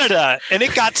Canada, and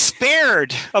it got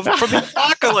spared from the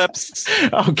apocalypse.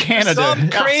 Oh, Canada! For some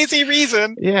crazy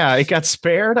reason. Yeah, it got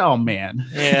spared. Oh man.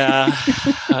 Yeah.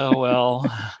 Oh well.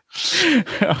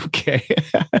 Okay.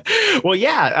 Well,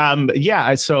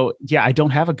 yeah. So yeah, I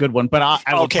don't have a good one, but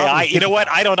you know what?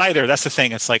 I don't either. That's the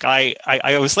thing. It's like I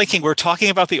was thinking we're talking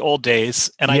about the old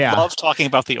days, and I love talking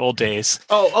about the old days.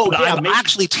 But yeah, I'm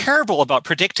actually terrible about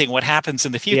predicting what happens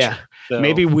in the future. Yeah. So.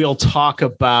 Maybe we'll talk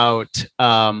about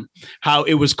how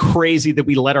it was crazy that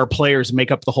we let our players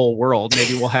make up the whole world.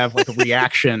 Maybe we'll have like a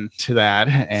reaction to that,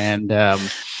 and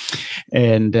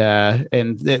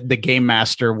the game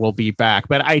master will be back.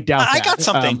 But I doubt. I got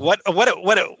something. What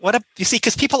you see?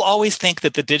 Because people always think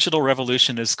that the digital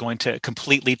revolution is going to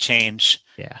completely change.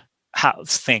 How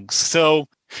things. So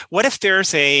what if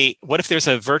there's a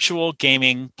virtual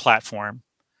gaming platform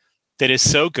that is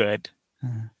so good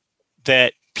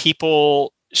that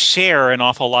people share an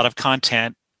awful lot of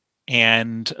content,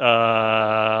 and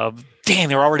dang,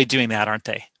 they're already doing that, aren't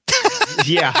they?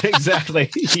 Yeah,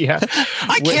 exactly. Yeah,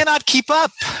 I cannot keep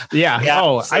up. Yeah.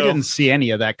 I didn't see any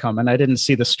of that coming. I didn't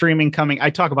see the streaming coming. I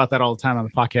talk about that all the time on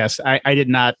the podcast. I did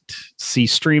not see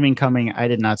streaming coming. I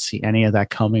did not see any of that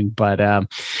coming. But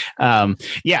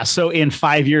yeah. So in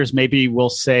 5 years, maybe we'll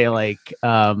say like.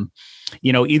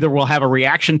 Either we'll have a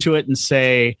reaction to it and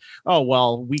say, oh,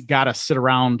 well, we got to sit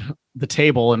around the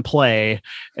table and play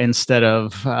instead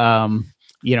of,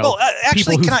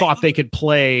 people who thought they could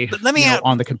play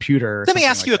on the computer. Let me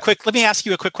ask you a quick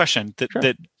question.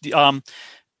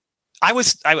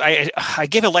 I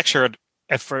gave a lecture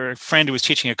for a friend who was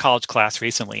teaching a college class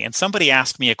recently, and somebody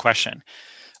asked me a question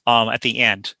at the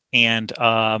end.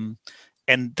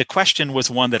 And the question was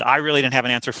one that I really didn't have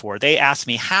an answer for. They asked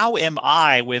me, how am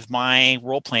I, with my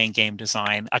role-playing game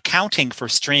design, accounting for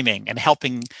streaming and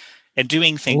helping and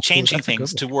doing things, changing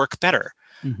things to work better?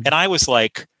 Mm-hmm. And I was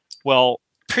like, well,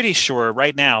 pretty sure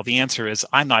right now the answer is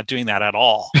I'm not doing that at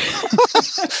all.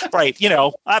 Right.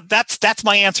 That's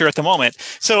my answer at the moment.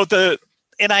 So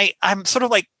I'm sort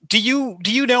of like, do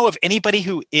you know of anybody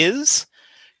who is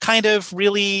kind of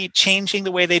really changing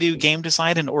the way they do game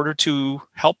design in order to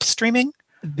help streaming?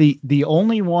 The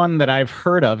only one that I've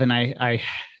heard of, and I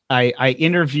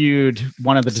interviewed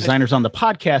one of the designers on the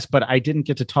podcast, but I didn't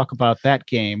get to talk about that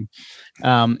game,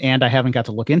 and I haven't got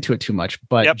to look into it too much.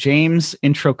 But James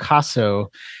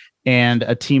Introcaso and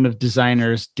a team of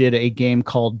designers did a game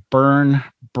called Burn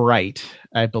Bright,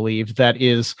 I believe, that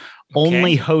is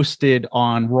only hosted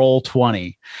on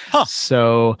Roll20. Huh.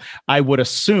 So I would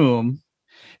assume.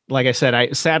 Like I said, I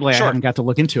haven't got to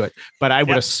look into it, but I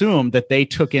would assume that they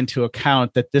took into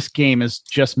account that this game is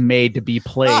just made to be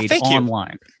played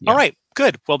online. All right,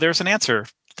 good. Well, there's an answer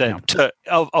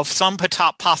of some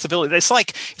top possibility. It's one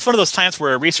of those times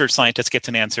where a research scientist gets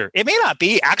an answer. It may not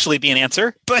actually be an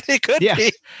answer, but it could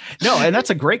be. No, and that's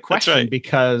a great question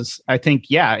because I think,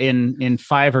 in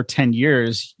 5 or 10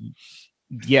 years,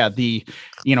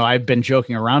 I've been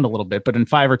joking around a little bit, but in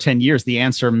 5 or 10 years, the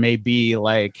answer may be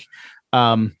like,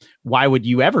 why would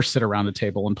you ever sit around a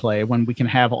table and play when we can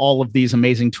have all of these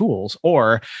amazing tools?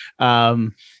 Or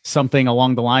something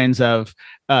along the lines of,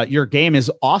 your game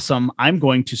is awesome. I'm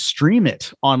going to stream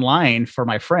it online for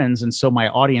my friends, and so my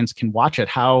audience can watch it.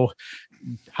 How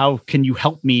can you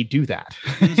help me do that?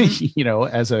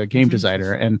 Mm-hmm. As a game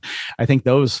designer. And I think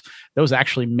those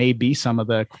actually may be some of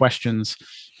the questions.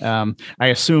 I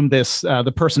assume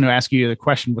the person who asked you the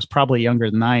question was probably younger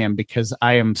than I am, because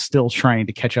I am still trying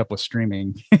to catch up with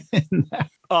streaming.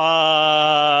 We're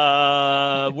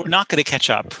not going to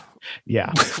catch up.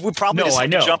 Yeah, we probably just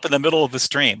have to jump in the middle of the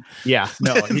stream. Yeah,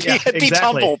 no, be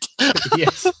tumbled.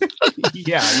 Yes,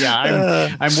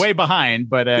 yeah. I'm way behind,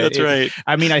 but that's right.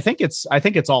 I mean, I think it's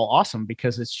all awesome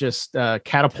because it's just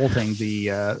catapulting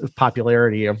the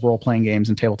popularity of role playing games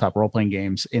and tabletop role playing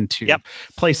games into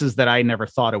places that I never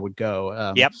thought it would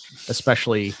go.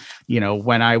 Especially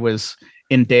when I was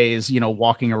in days,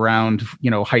 walking around,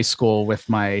 high school with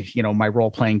my, my role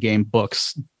playing game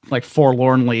books, like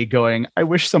forlornly going, I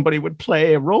wish somebody would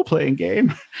play a role playing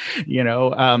game,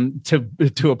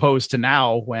 to oppose to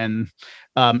now when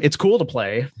it's cool to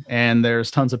play and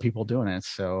there's tons of people doing it.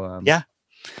 So,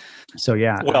 So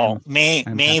yeah. Well, may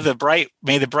the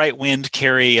bright wind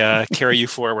carry you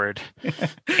forward.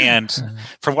 And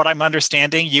from what I'm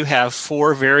understanding, you have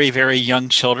 4 very, very young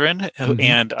children,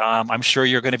 and I'm sure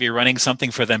you're going to be running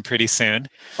something for them pretty soon.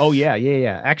 Oh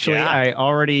yeah. Actually, I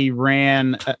already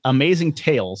ran Amazing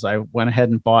Tales. I went ahead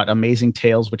and bought Amazing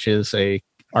Tales, which is a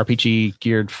RPG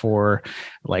geared for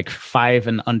like 5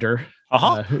 and under.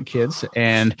 kids,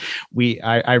 and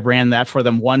I ran that for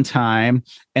them one time,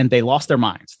 and they lost their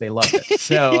minds. They loved it.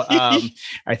 So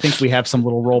I think we have some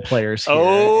little role players here.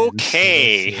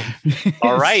 Okay.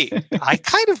 All right. I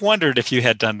kind of wondered if you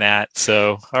had done that.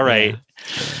 So, all right. Yeah.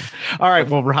 All right.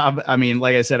 Well, Rob, I mean,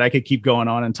 like I said, I could keep going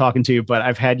on and talking to you, but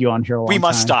I've had you on here a long time. We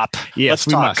must stop. Yes,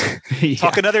 Let's talk. Yeah.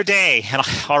 Talk another day.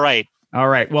 All right. All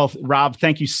right. Well, Rob,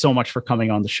 thank you so much for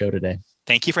coming on the show today.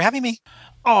 Thank you for having me.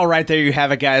 All right, there you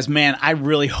have it, guys. Man, I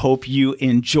really hope you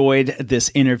enjoyed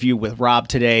this interview with Rob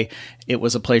today. It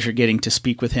was a pleasure getting to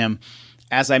speak with him.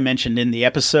 As I mentioned in the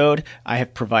episode, I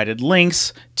have provided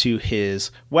links to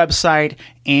his website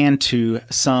and to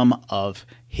some of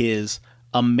his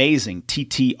amazing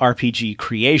TTRPG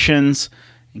creations,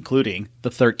 including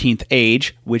The 13th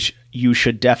Age, which you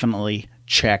should definitely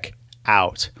check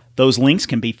out. Those links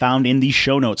can be found in the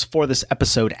show notes for this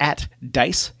episode at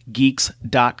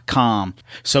dicegeeks.com.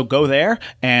 So go there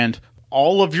and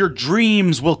all of your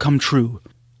dreams will come true.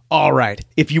 All right.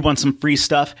 If you want some free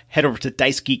stuff, head over to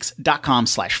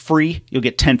dicegeeks.com/free. You'll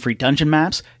get 10 free dungeon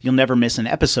maps. You'll never miss an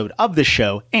episode of this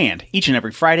show. And each and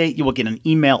every Friday, you will get an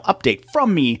email update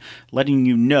from me letting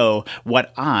you know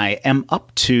what I am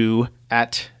up to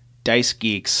at Dice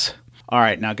Geeks. All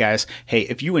right, now, guys, hey,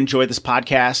 if you enjoy this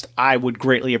podcast, I would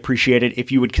greatly appreciate it if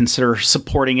you would consider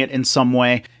supporting it in some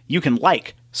way. You can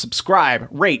like, subscribe,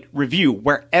 rate, review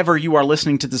wherever you are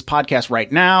listening to this podcast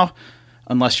right now.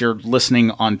 Unless you're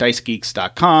listening on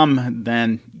dicegeeks.com,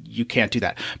 then you can't do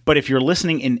that. But if you're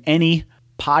listening in any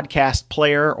podcast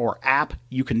player or app,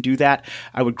 you can do that.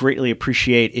 I would greatly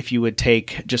appreciate if you would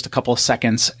take just a couple of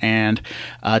seconds and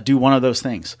do one of those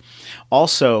things.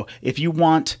 Also, if you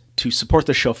want to support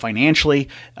the show financially,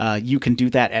 you can do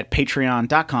that at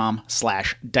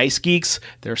patreon.com/dicegeeks.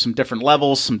 There are some different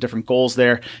levels, some different goals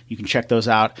there. You can check those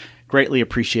out. Greatly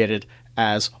appreciated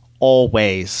as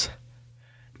always.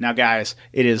 Now, guys,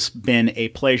 it has been a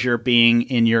pleasure being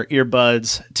in your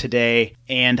earbuds today,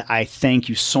 and I thank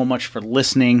you so much for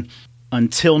listening.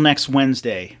 Until next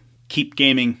Wednesday, keep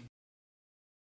gaming,